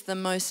is the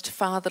most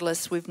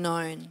fatherless we've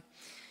known.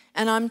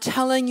 And I'm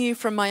telling you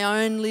from my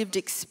own lived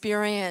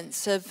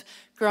experience of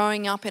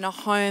growing up in a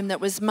home that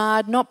was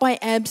marred not by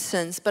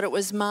absence, but it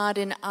was marred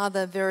in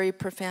other very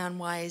profound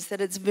ways, that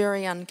it's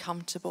very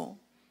uncomfortable.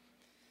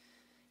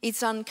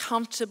 It's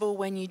uncomfortable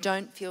when you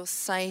don't feel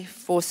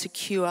safe or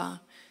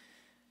secure,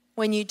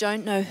 when you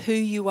don't know who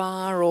you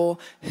are or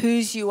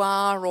whose you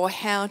are or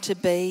how to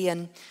be,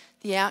 and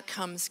the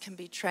outcomes can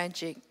be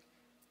tragic.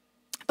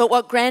 But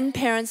what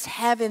grandparents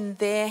have in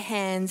their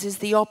hands is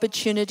the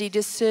opportunity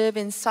to serve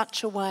in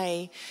such a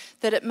way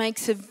that it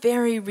makes a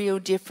very real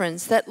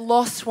difference, that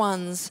lost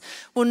ones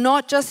will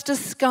not just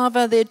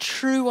discover their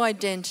true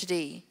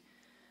identity,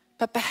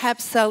 but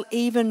perhaps they'll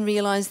even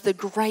realise the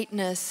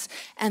greatness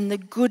and the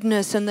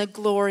goodness and the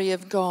glory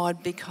of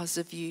God because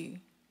of you.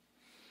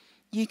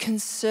 You can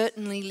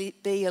certainly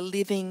be a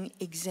living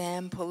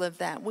example of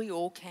that. We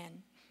all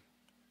can.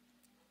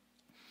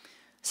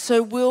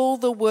 So will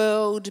the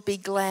world be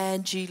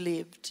glad you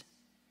lived?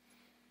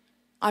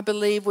 I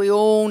believe we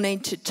all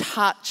need to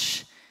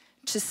touch,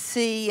 to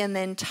see and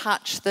then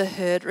touch the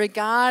hurt,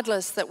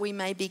 regardless that we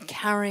may be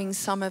carrying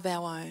some of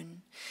our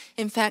own.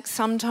 In fact,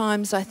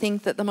 sometimes I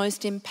think that the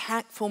most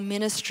impactful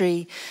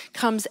ministry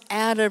comes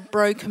out of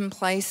broken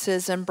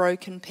places and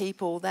broken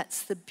people.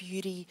 That's the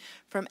beauty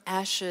from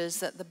ashes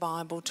that the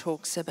Bible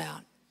talks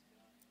about.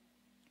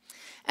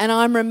 And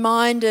I'm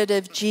reminded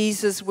of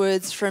Jesus'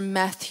 words from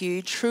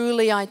Matthew.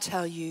 Truly I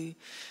tell you,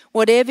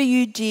 whatever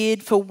you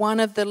did for one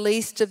of the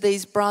least of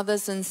these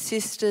brothers and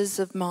sisters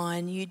of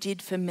mine, you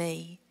did for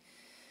me.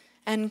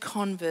 And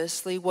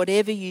conversely,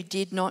 whatever you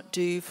did not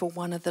do for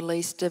one of the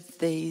least of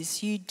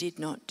these, you did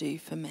not do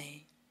for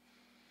me.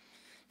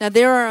 Now,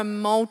 there are a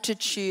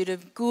multitude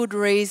of good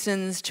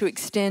reasons to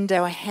extend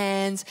our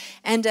hands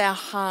and our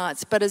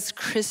hearts, but as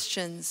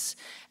Christians,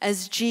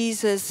 as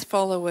Jesus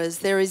followers,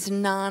 there is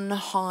none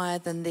higher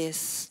than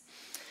this.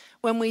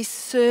 When we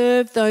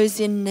serve those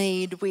in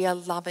need, we are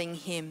loving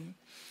Him.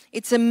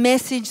 It's a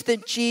message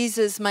that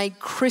Jesus made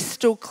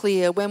crystal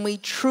clear. When we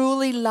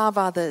truly love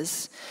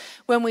others,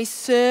 when we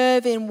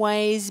serve in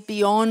ways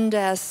beyond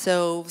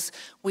ourselves,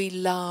 we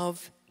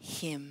love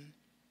Him.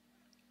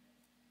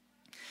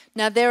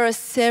 Now, there are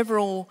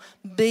several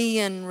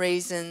billion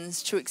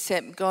reasons to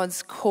accept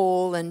God's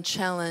call and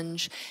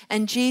challenge.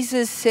 And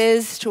Jesus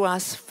says to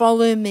us,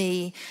 follow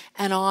me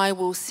and I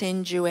will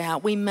send you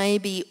out. We may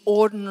be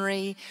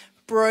ordinary,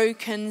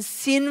 broken,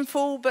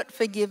 sinful, but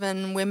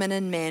forgiven women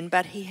and men,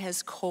 but He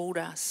has called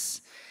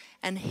us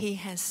and He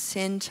has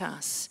sent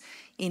us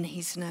in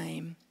His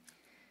name.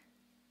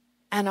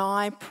 And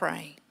I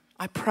pray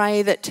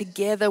that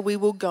together we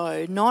will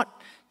go, not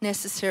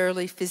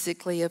necessarily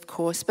physically, of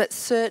course, but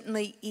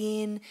certainly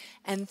in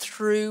and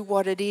through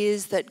what it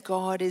is that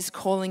God is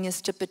calling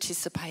us to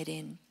participate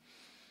in.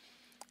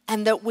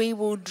 And that we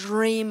will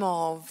dream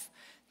of,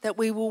 that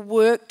we will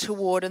work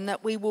toward, and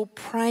that we will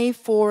pray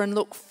for and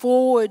look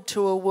forward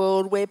to a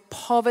world where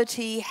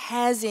poverty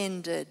has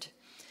ended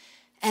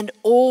and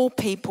all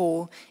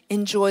people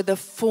enjoy the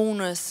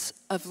fullness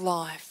of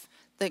life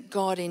that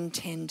God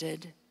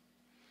intended.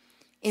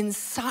 In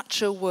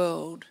such a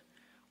world,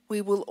 we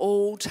will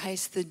all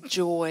taste the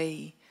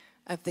joy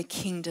of the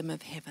kingdom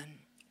of heaven.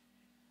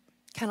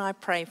 Can I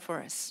pray for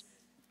us?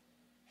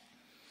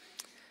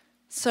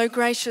 So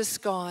gracious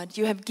God,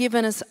 you have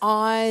given us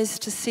eyes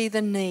to see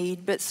the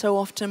need, but so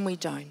often we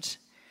don't.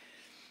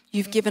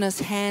 You've given us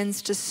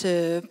hands to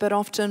serve, but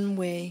often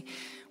we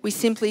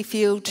simply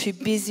feel too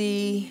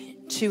busy,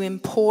 too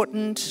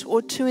important,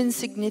 or too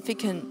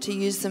insignificant to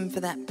use them for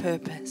that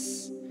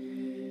purpose.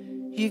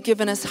 You've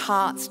given us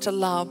hearts to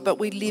love, but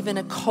we live in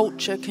a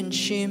culture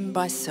consumed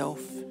by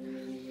self.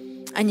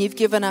 And you've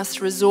given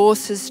us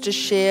resources to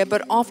share,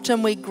 but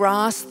often we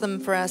grasp them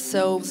for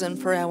ourselves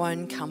and for our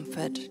own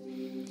comfort.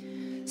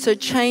 So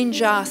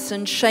change us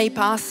and shape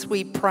us,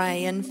 we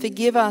pray, and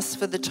forgive us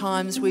for the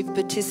times we've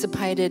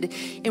participated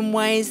in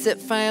ways that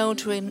fail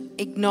to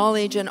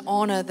acknowledge and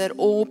honour that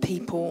all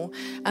people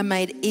are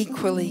made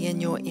equally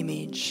in your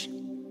image.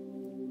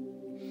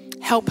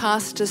 Help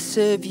us to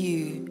serve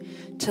you,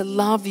 to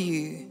love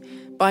you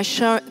by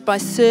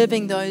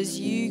serving those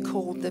you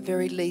called the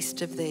very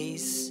least of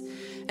these,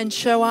 and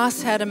show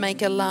us how to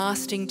make a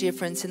lasting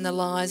difference in the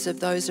lives of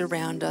those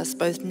around us,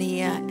 both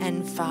near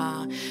and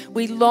far.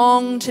 We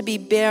long to be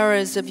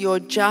bearers of your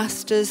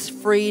justice,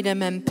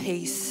 freedom and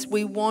peace.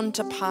 We want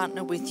to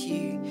partner with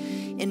you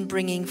in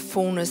bringing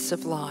fullness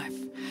of life.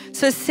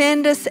 So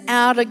send us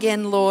out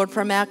again, Lord,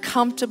 from our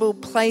comfortable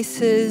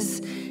places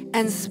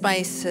and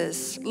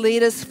spaces.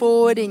 Lead us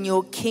forward in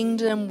your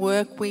kingdom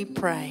work, we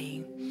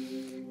pray.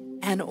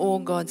 And all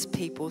God's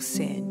people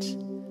said,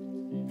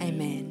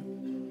 amen.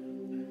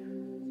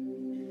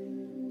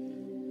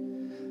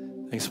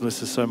 Thanks,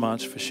 Melissa, so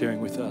much for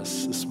sharing with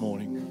us this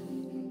morning.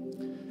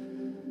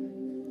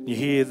 You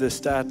hear the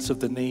stats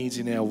of the needs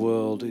in our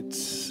world.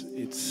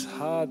 It's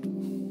hard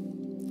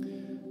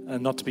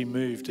not to be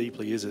moved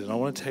deeply, is it? And I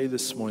want to tell you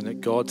this morning that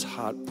God's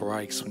heart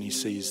breaks when he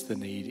sees the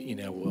need in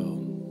our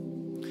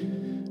world.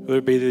 Whether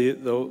it be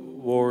the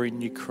war in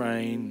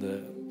Ukraine,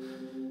 the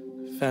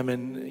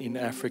famine in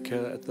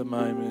Africa at the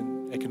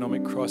moment,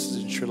 economic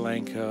crisis in Sri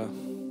Lanka,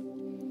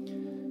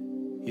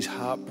 his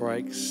heart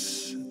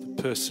breaks.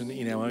 The person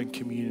in our own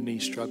community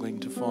struggling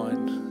to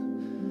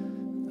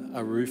find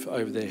a roof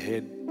over their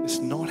head. It's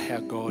not how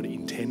God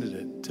intended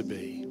it to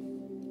be.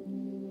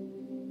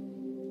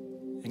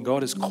 And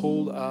God has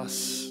called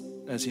us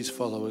as his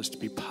followers to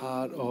be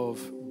part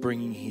of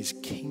bringing his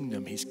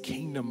kingdom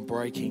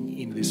breaking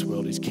into this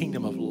world, his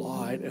kingdom of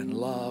light and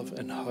love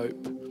and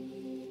hope.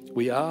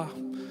 We are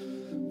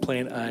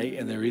plan A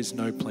and there is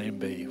no plan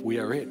B. We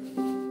are it.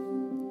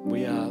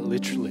 We are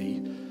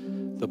literally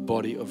the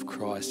body of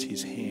Christ,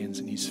 his hands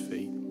and his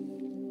feet.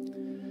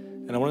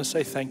 And I want to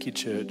say thank you,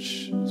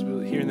 church. As we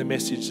were hearing the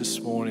message this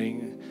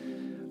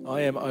morning,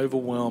 I am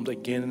overwhelmed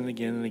again and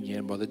again and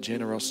again by the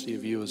generosity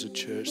of you as a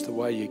church, the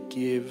way you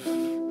give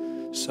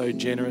so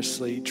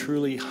generously,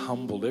 truly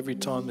humbled every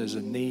time there's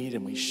a need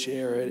and we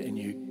share it and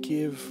you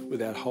give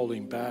without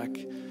holding back.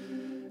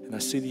 And I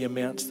see the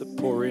amounts that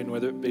pour in,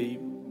 whether it be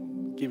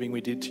giving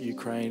we did to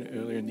Ukraine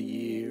earlier in the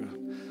year,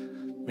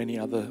 many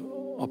other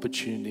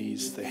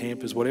opportunities, the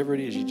hampers, whatever it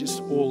is, you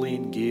just all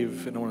in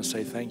give. And I want to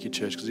say thank you,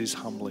 church, because it is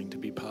humbling to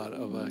be part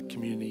of a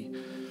community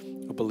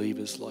of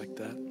believers like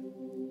that.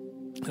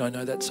 And I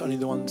know that's only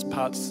the ones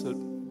parts that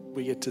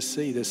we get to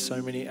see. There's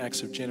so many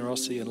acts of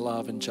generosity and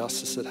love and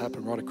justice that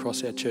happen right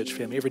across our church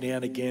family. Every now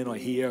and again I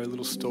hear a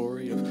little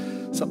story of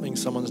something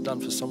someone's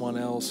done for someone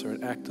else or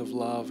an act of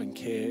love and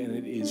care, and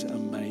it is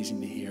amazing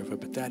to hear of it.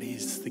 But that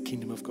is the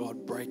kingdom of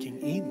God breaking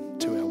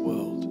into our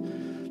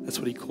world. That's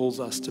what he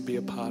calls us to be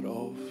a part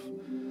of.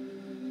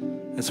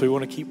 And so we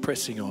want to keep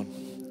pressing on,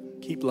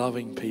 keep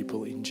loving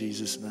people in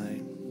Jesus'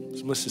 name.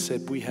 As Melissa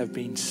said, we have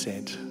been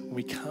sent. When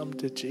we come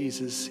to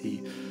Jesus,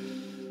 he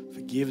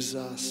forgives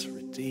us,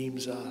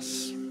 redeems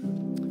us,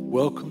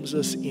 welcomes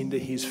us into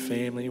his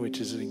family,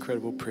 which is an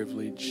incredible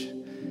privilege,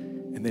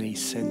 and then he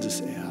sends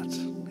us out.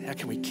 How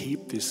can we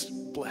keep this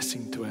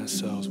blessing to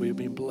ourselves? We have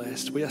been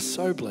blessed. We are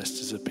so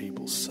blessed as a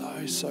people,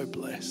 so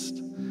blessed.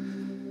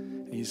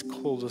 And he's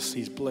called us,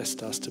 he's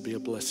blessed us to be a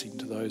blessing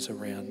to those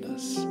around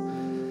us.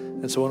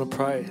 And so I want to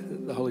pray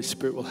that the Holy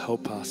Spirit will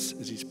help us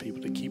as his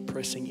people to keep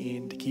pressing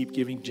in, to keep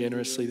giving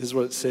generously. This is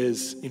what it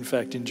says, in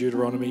fact, in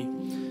Deuteronomy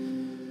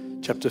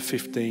chapter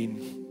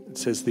 15. It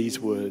says these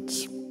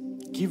words,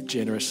 "Give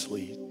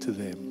generously to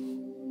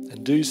them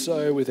and do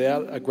so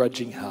without a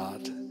grudging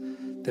heart.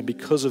 Then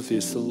because of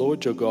this, the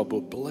Lord your God will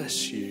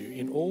bless you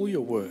in all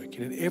your work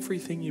and in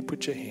everything you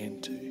put your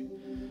hand to.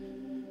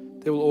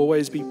 There will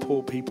always be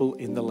poor people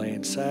in the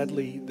land.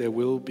 Sadly, there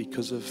will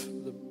because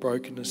of the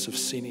brokenness of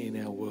sin in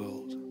our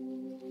world.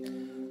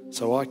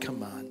 So I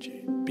command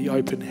you, be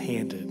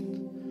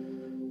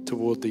open-handed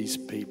toward these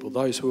people,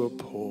 those who are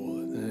poor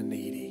and are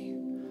needy.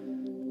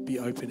 Be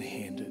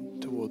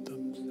open-handed toward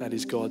them." That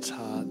is God's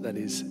heart. That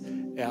is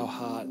our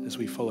heart as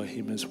we follow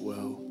him as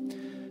well.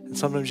 And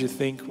sometimes you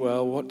think,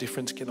 well, what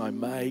difference can I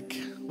make?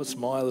 What's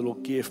my little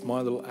gift, my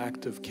little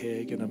act of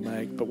care going to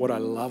make? But what I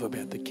love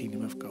about the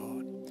kingdom of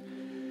God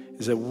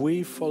is that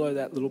we follow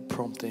that little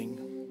prompting.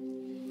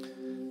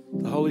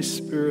 The Holy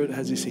Spirit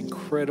has this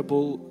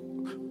incredible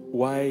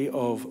way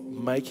of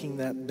making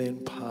that then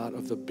part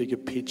of the bigger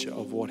picture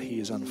of what he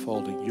is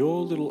unfolding.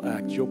 Your little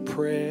act, your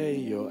prayer,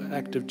 your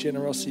act of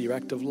generosity, your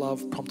act of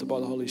love prompted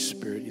by the Holy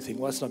Spirit, you think,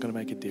 well, that's not going to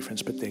make a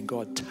difference, but then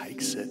God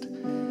takes it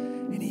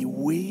and he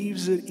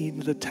weaves it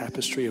into the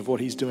tapestry of what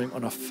he's doing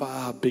on a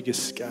far bigger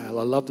scale.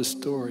 I love the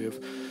story of,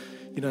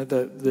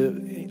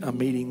 a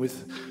meeting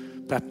with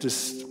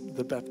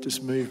the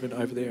Baptist movement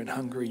over there in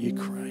Hungary,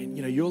 Ukraine.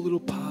 Your little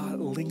part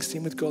links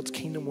in with God's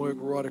kingdom work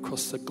right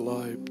across the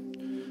globe.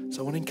 So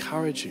I want to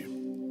encourage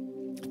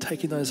you,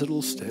 taking those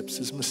little steps.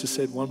 As Melissa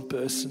said, one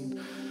person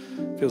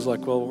feels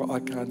like, well, I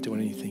can't do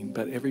anything,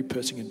 but every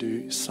person can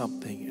do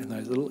something. And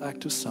those little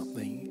acts of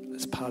something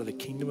as part of the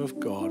kingdom of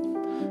God,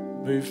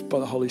 moved by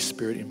the Holy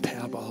Spirit,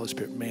 empowered by the Holy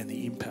Spirit, man,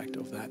 the impact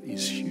of that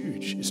is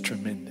huge, is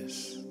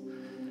tremendous.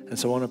 And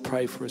so I want to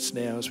pray for us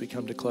now as we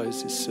come to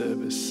close this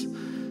service.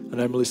 I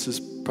know Melissa's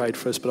prayed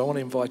for us, but I want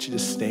to invite you to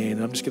stand.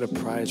 And I'm just going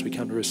to pray as we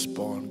come to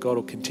respond. God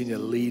will continue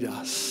to lead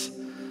us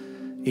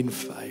in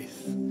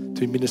faith to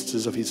be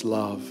ministers of his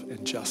love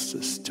and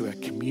justice to our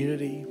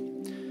community,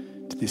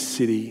 to this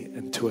city,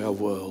 and to our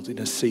world in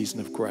a season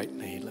of great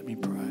need. Let me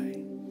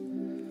pray.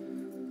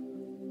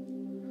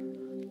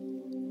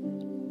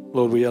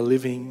 Lord, we are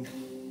living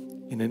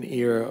in an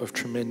era of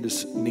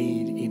tremendous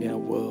need in our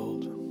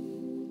world.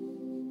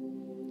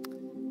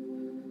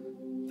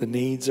 The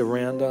needs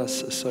around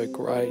us are so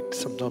great.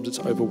 Sometimes it's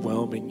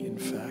overwhelming, in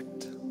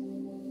fact.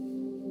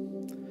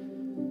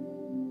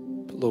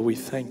 But Lord, we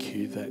thank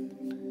you that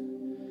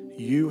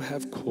You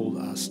have called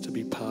us to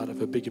be part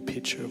of a bigger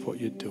picture of what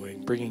you're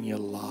doing, bringing your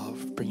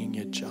love, bringing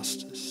your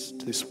justice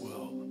to this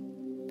world.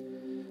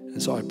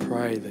 And so I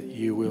pray that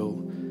you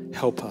will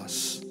help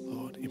us,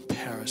 Lord,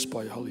 empower us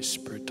by your Holy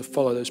Spirit to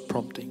follow those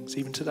promptings.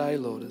 Even today,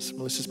 Lord, as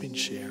Melissa's been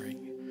sharing,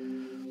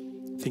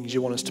 things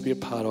you want us to be a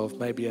part of,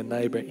 maybe a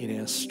neighbour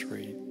in our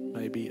street,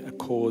 maybe a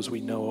cause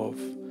we know of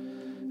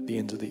at the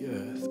ends of the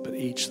earth. But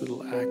each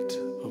little act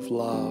of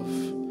love,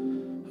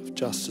 of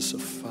justice,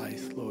 of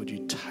faith, Lord,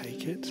 you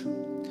take it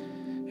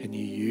and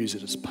you use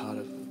it as part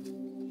of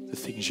the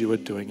things you are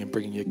doing and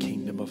bringing your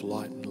kingdom of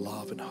light and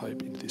love and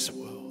hope into this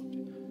world.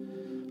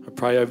 I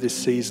pray over this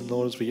season,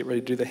 Lord, as we get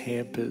ready to do the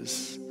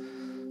hampers,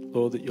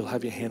 Lord, that you'll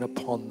have your hand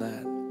upon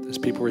that. As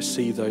people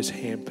receive those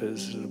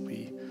hampers, it'll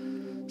be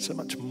so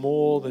much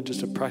more than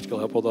just a practical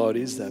help, although it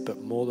is that,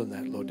 but more than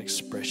that, Lord, an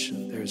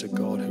expression that there is a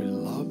God who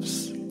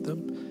loves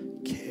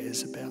them,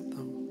 cares about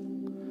them.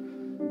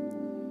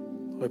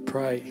 I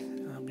pray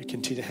you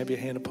continue to have your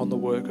hand upon the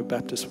work of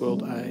Baptist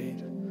World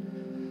Aid.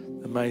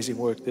 Amazing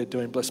work they're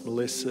doing. Bless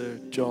Melissa,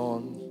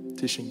 John,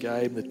 Tish and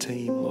Gabe, and the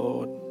team,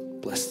 Lord.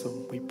 Bless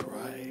them, we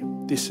pray.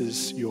 This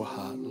is your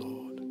heart,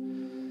 Lord.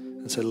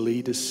 And so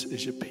lead us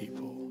as your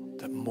people,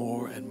 that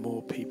more and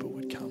more people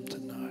would come to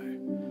know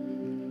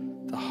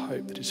the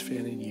hope that is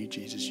found in you,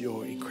 Jesus,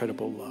 your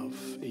incredible love,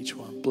 each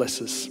one.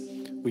 Bless us,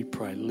 we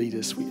pray. Lead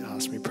us, we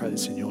ask. We pray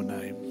this in your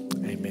name.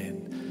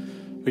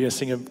 Amen. We're going to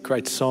sing a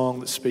great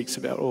song that speaks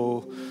about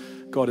all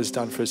God has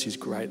done for us, his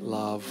great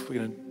love. We're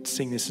going to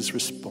sing this as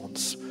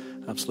response.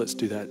 So let's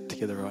do that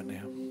together right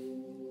now.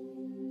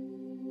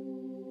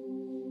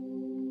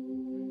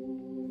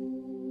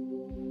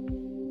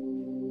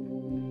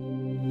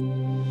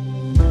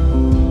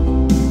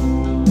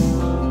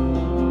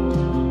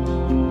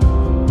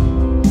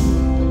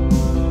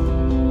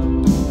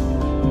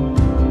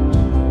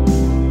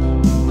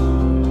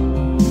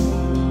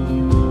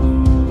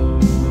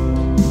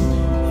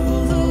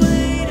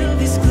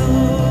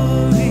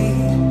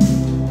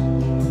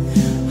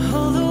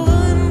 All the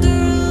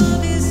wonder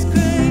of his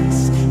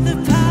grace, the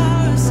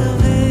powers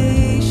of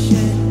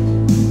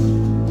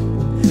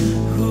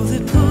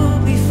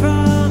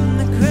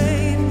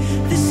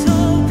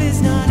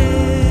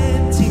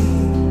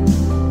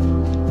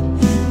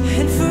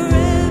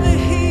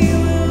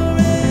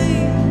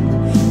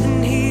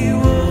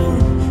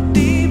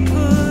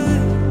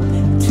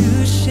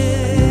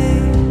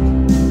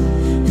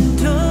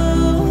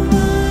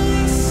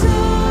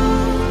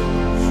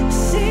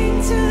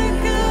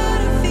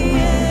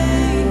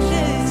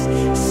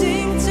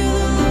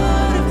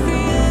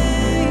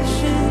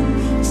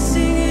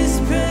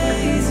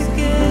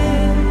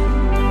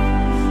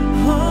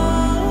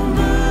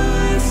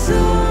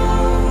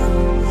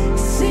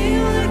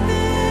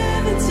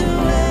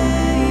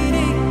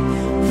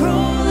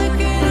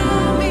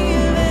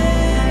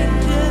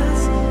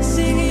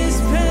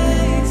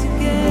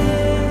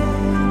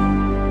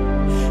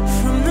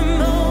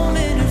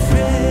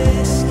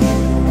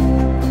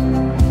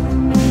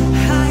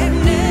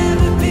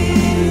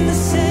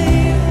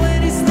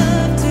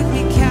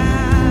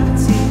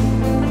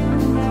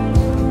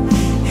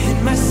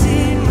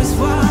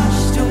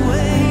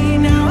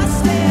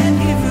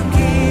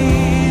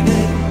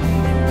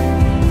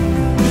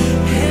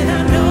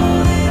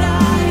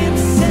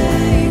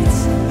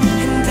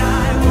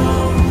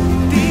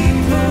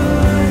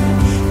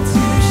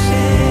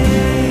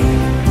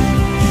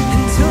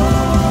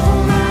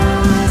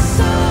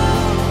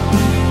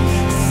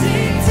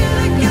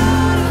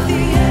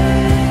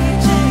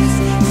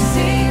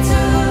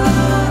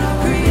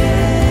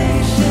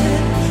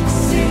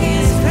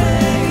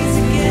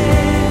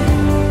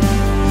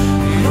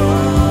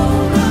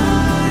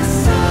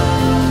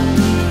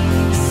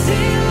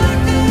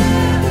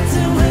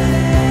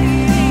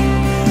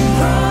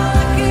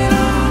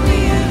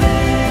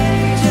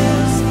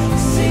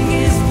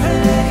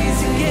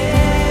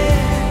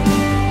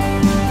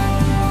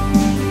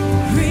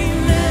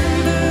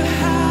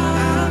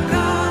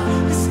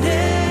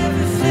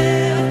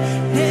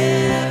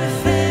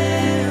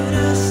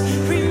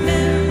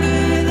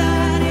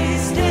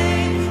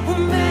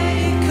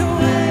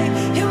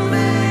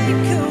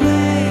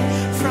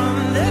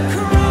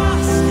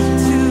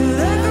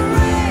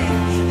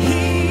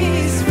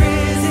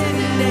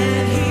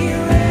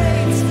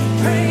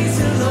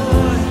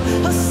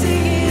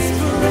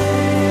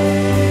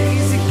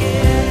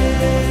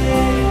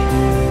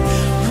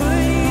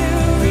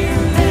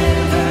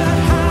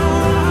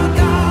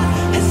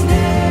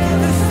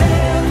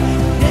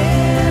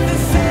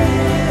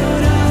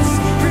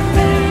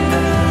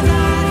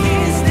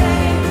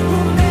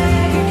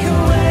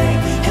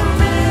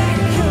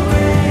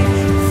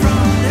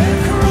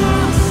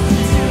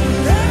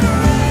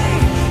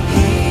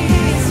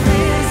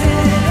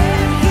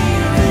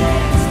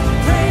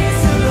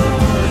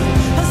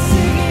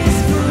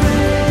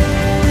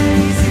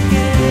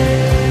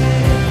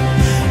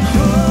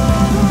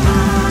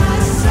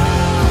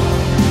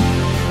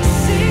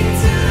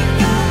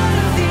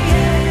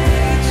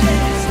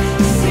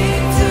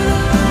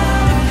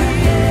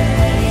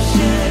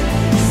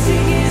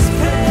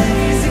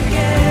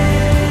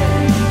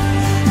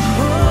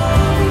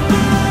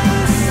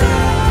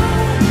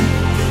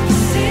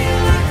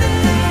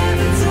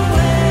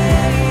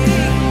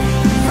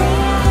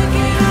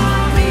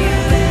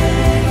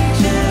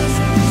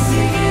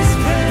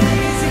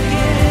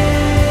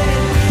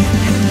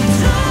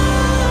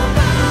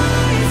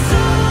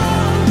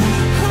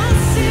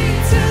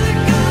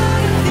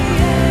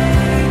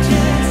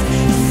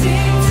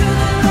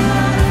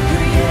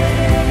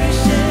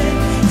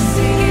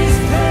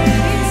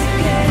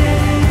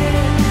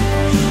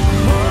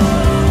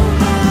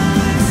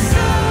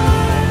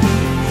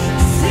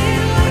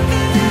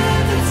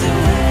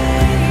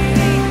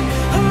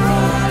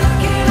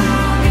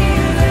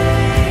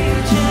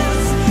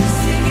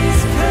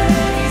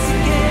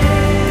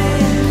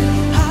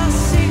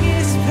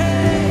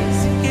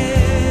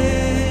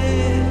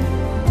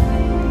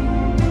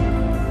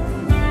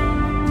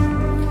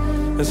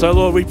So,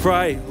 Lord, we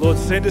pray, Lord,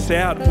 send us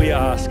out, we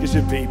ask, as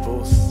your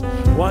people.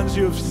 Ones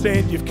you have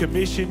sent, you've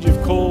commissioned,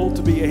 you've called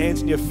to be your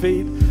hands and your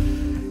feet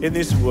in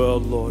this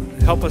world, Lord.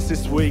 Help us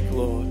this week,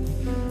 Lord,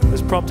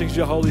 as promptings of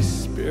your Holy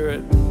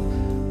Spirit,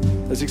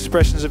 as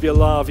expressions of your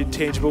love in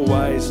tangible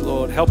ways,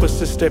 Lord. Help us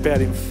to step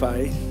out in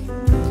faith.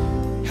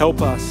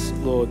 Help us,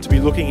 Lord, to be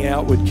looking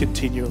outward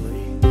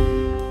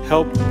continually.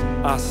 Help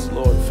us,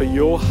 Lord, for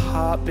your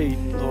heartbeat,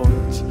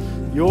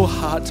 Lord, your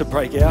heart to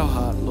break our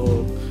heart,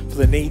 Lord, for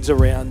the needs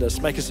around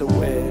us. Make us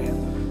aware.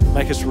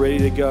 Make us ready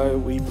to go,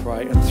 we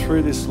pray. And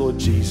through this, Lord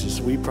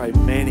Jesus, we pray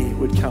many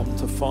would come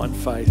to find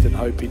faith and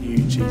hope in you,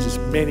 Jesus.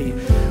 Many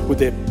would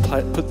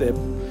put their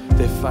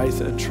faith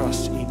and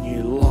trust in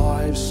you.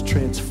 Lives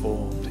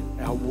transformed,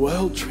 our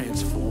world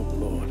transformed,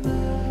 Lord,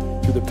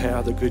 through the power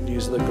of the good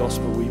news of the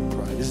gospel, we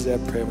pray. This is our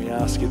prayer. We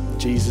ask it in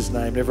Jesus'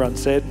 name. Everyone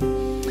said,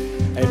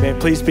 amen.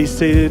 Please be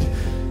seated.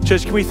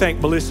 Church, can we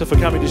thank Melissa for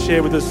coming to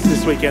share with us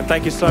this weekend?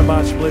 Thank you so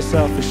much,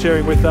 Melissa, for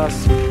sharing with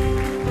us.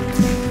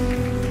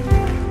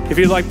 If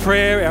you'd like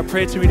prayer, our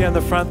prayer team down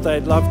the front,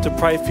 they'd love to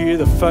pray for you.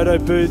 The photo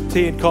booth,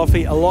 tea and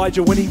coffee.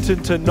 Elijah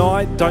Winnington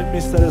tonight. Don't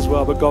miss that as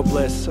well. But God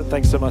bless.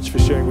 Thanks so much for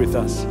sharing with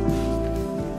us.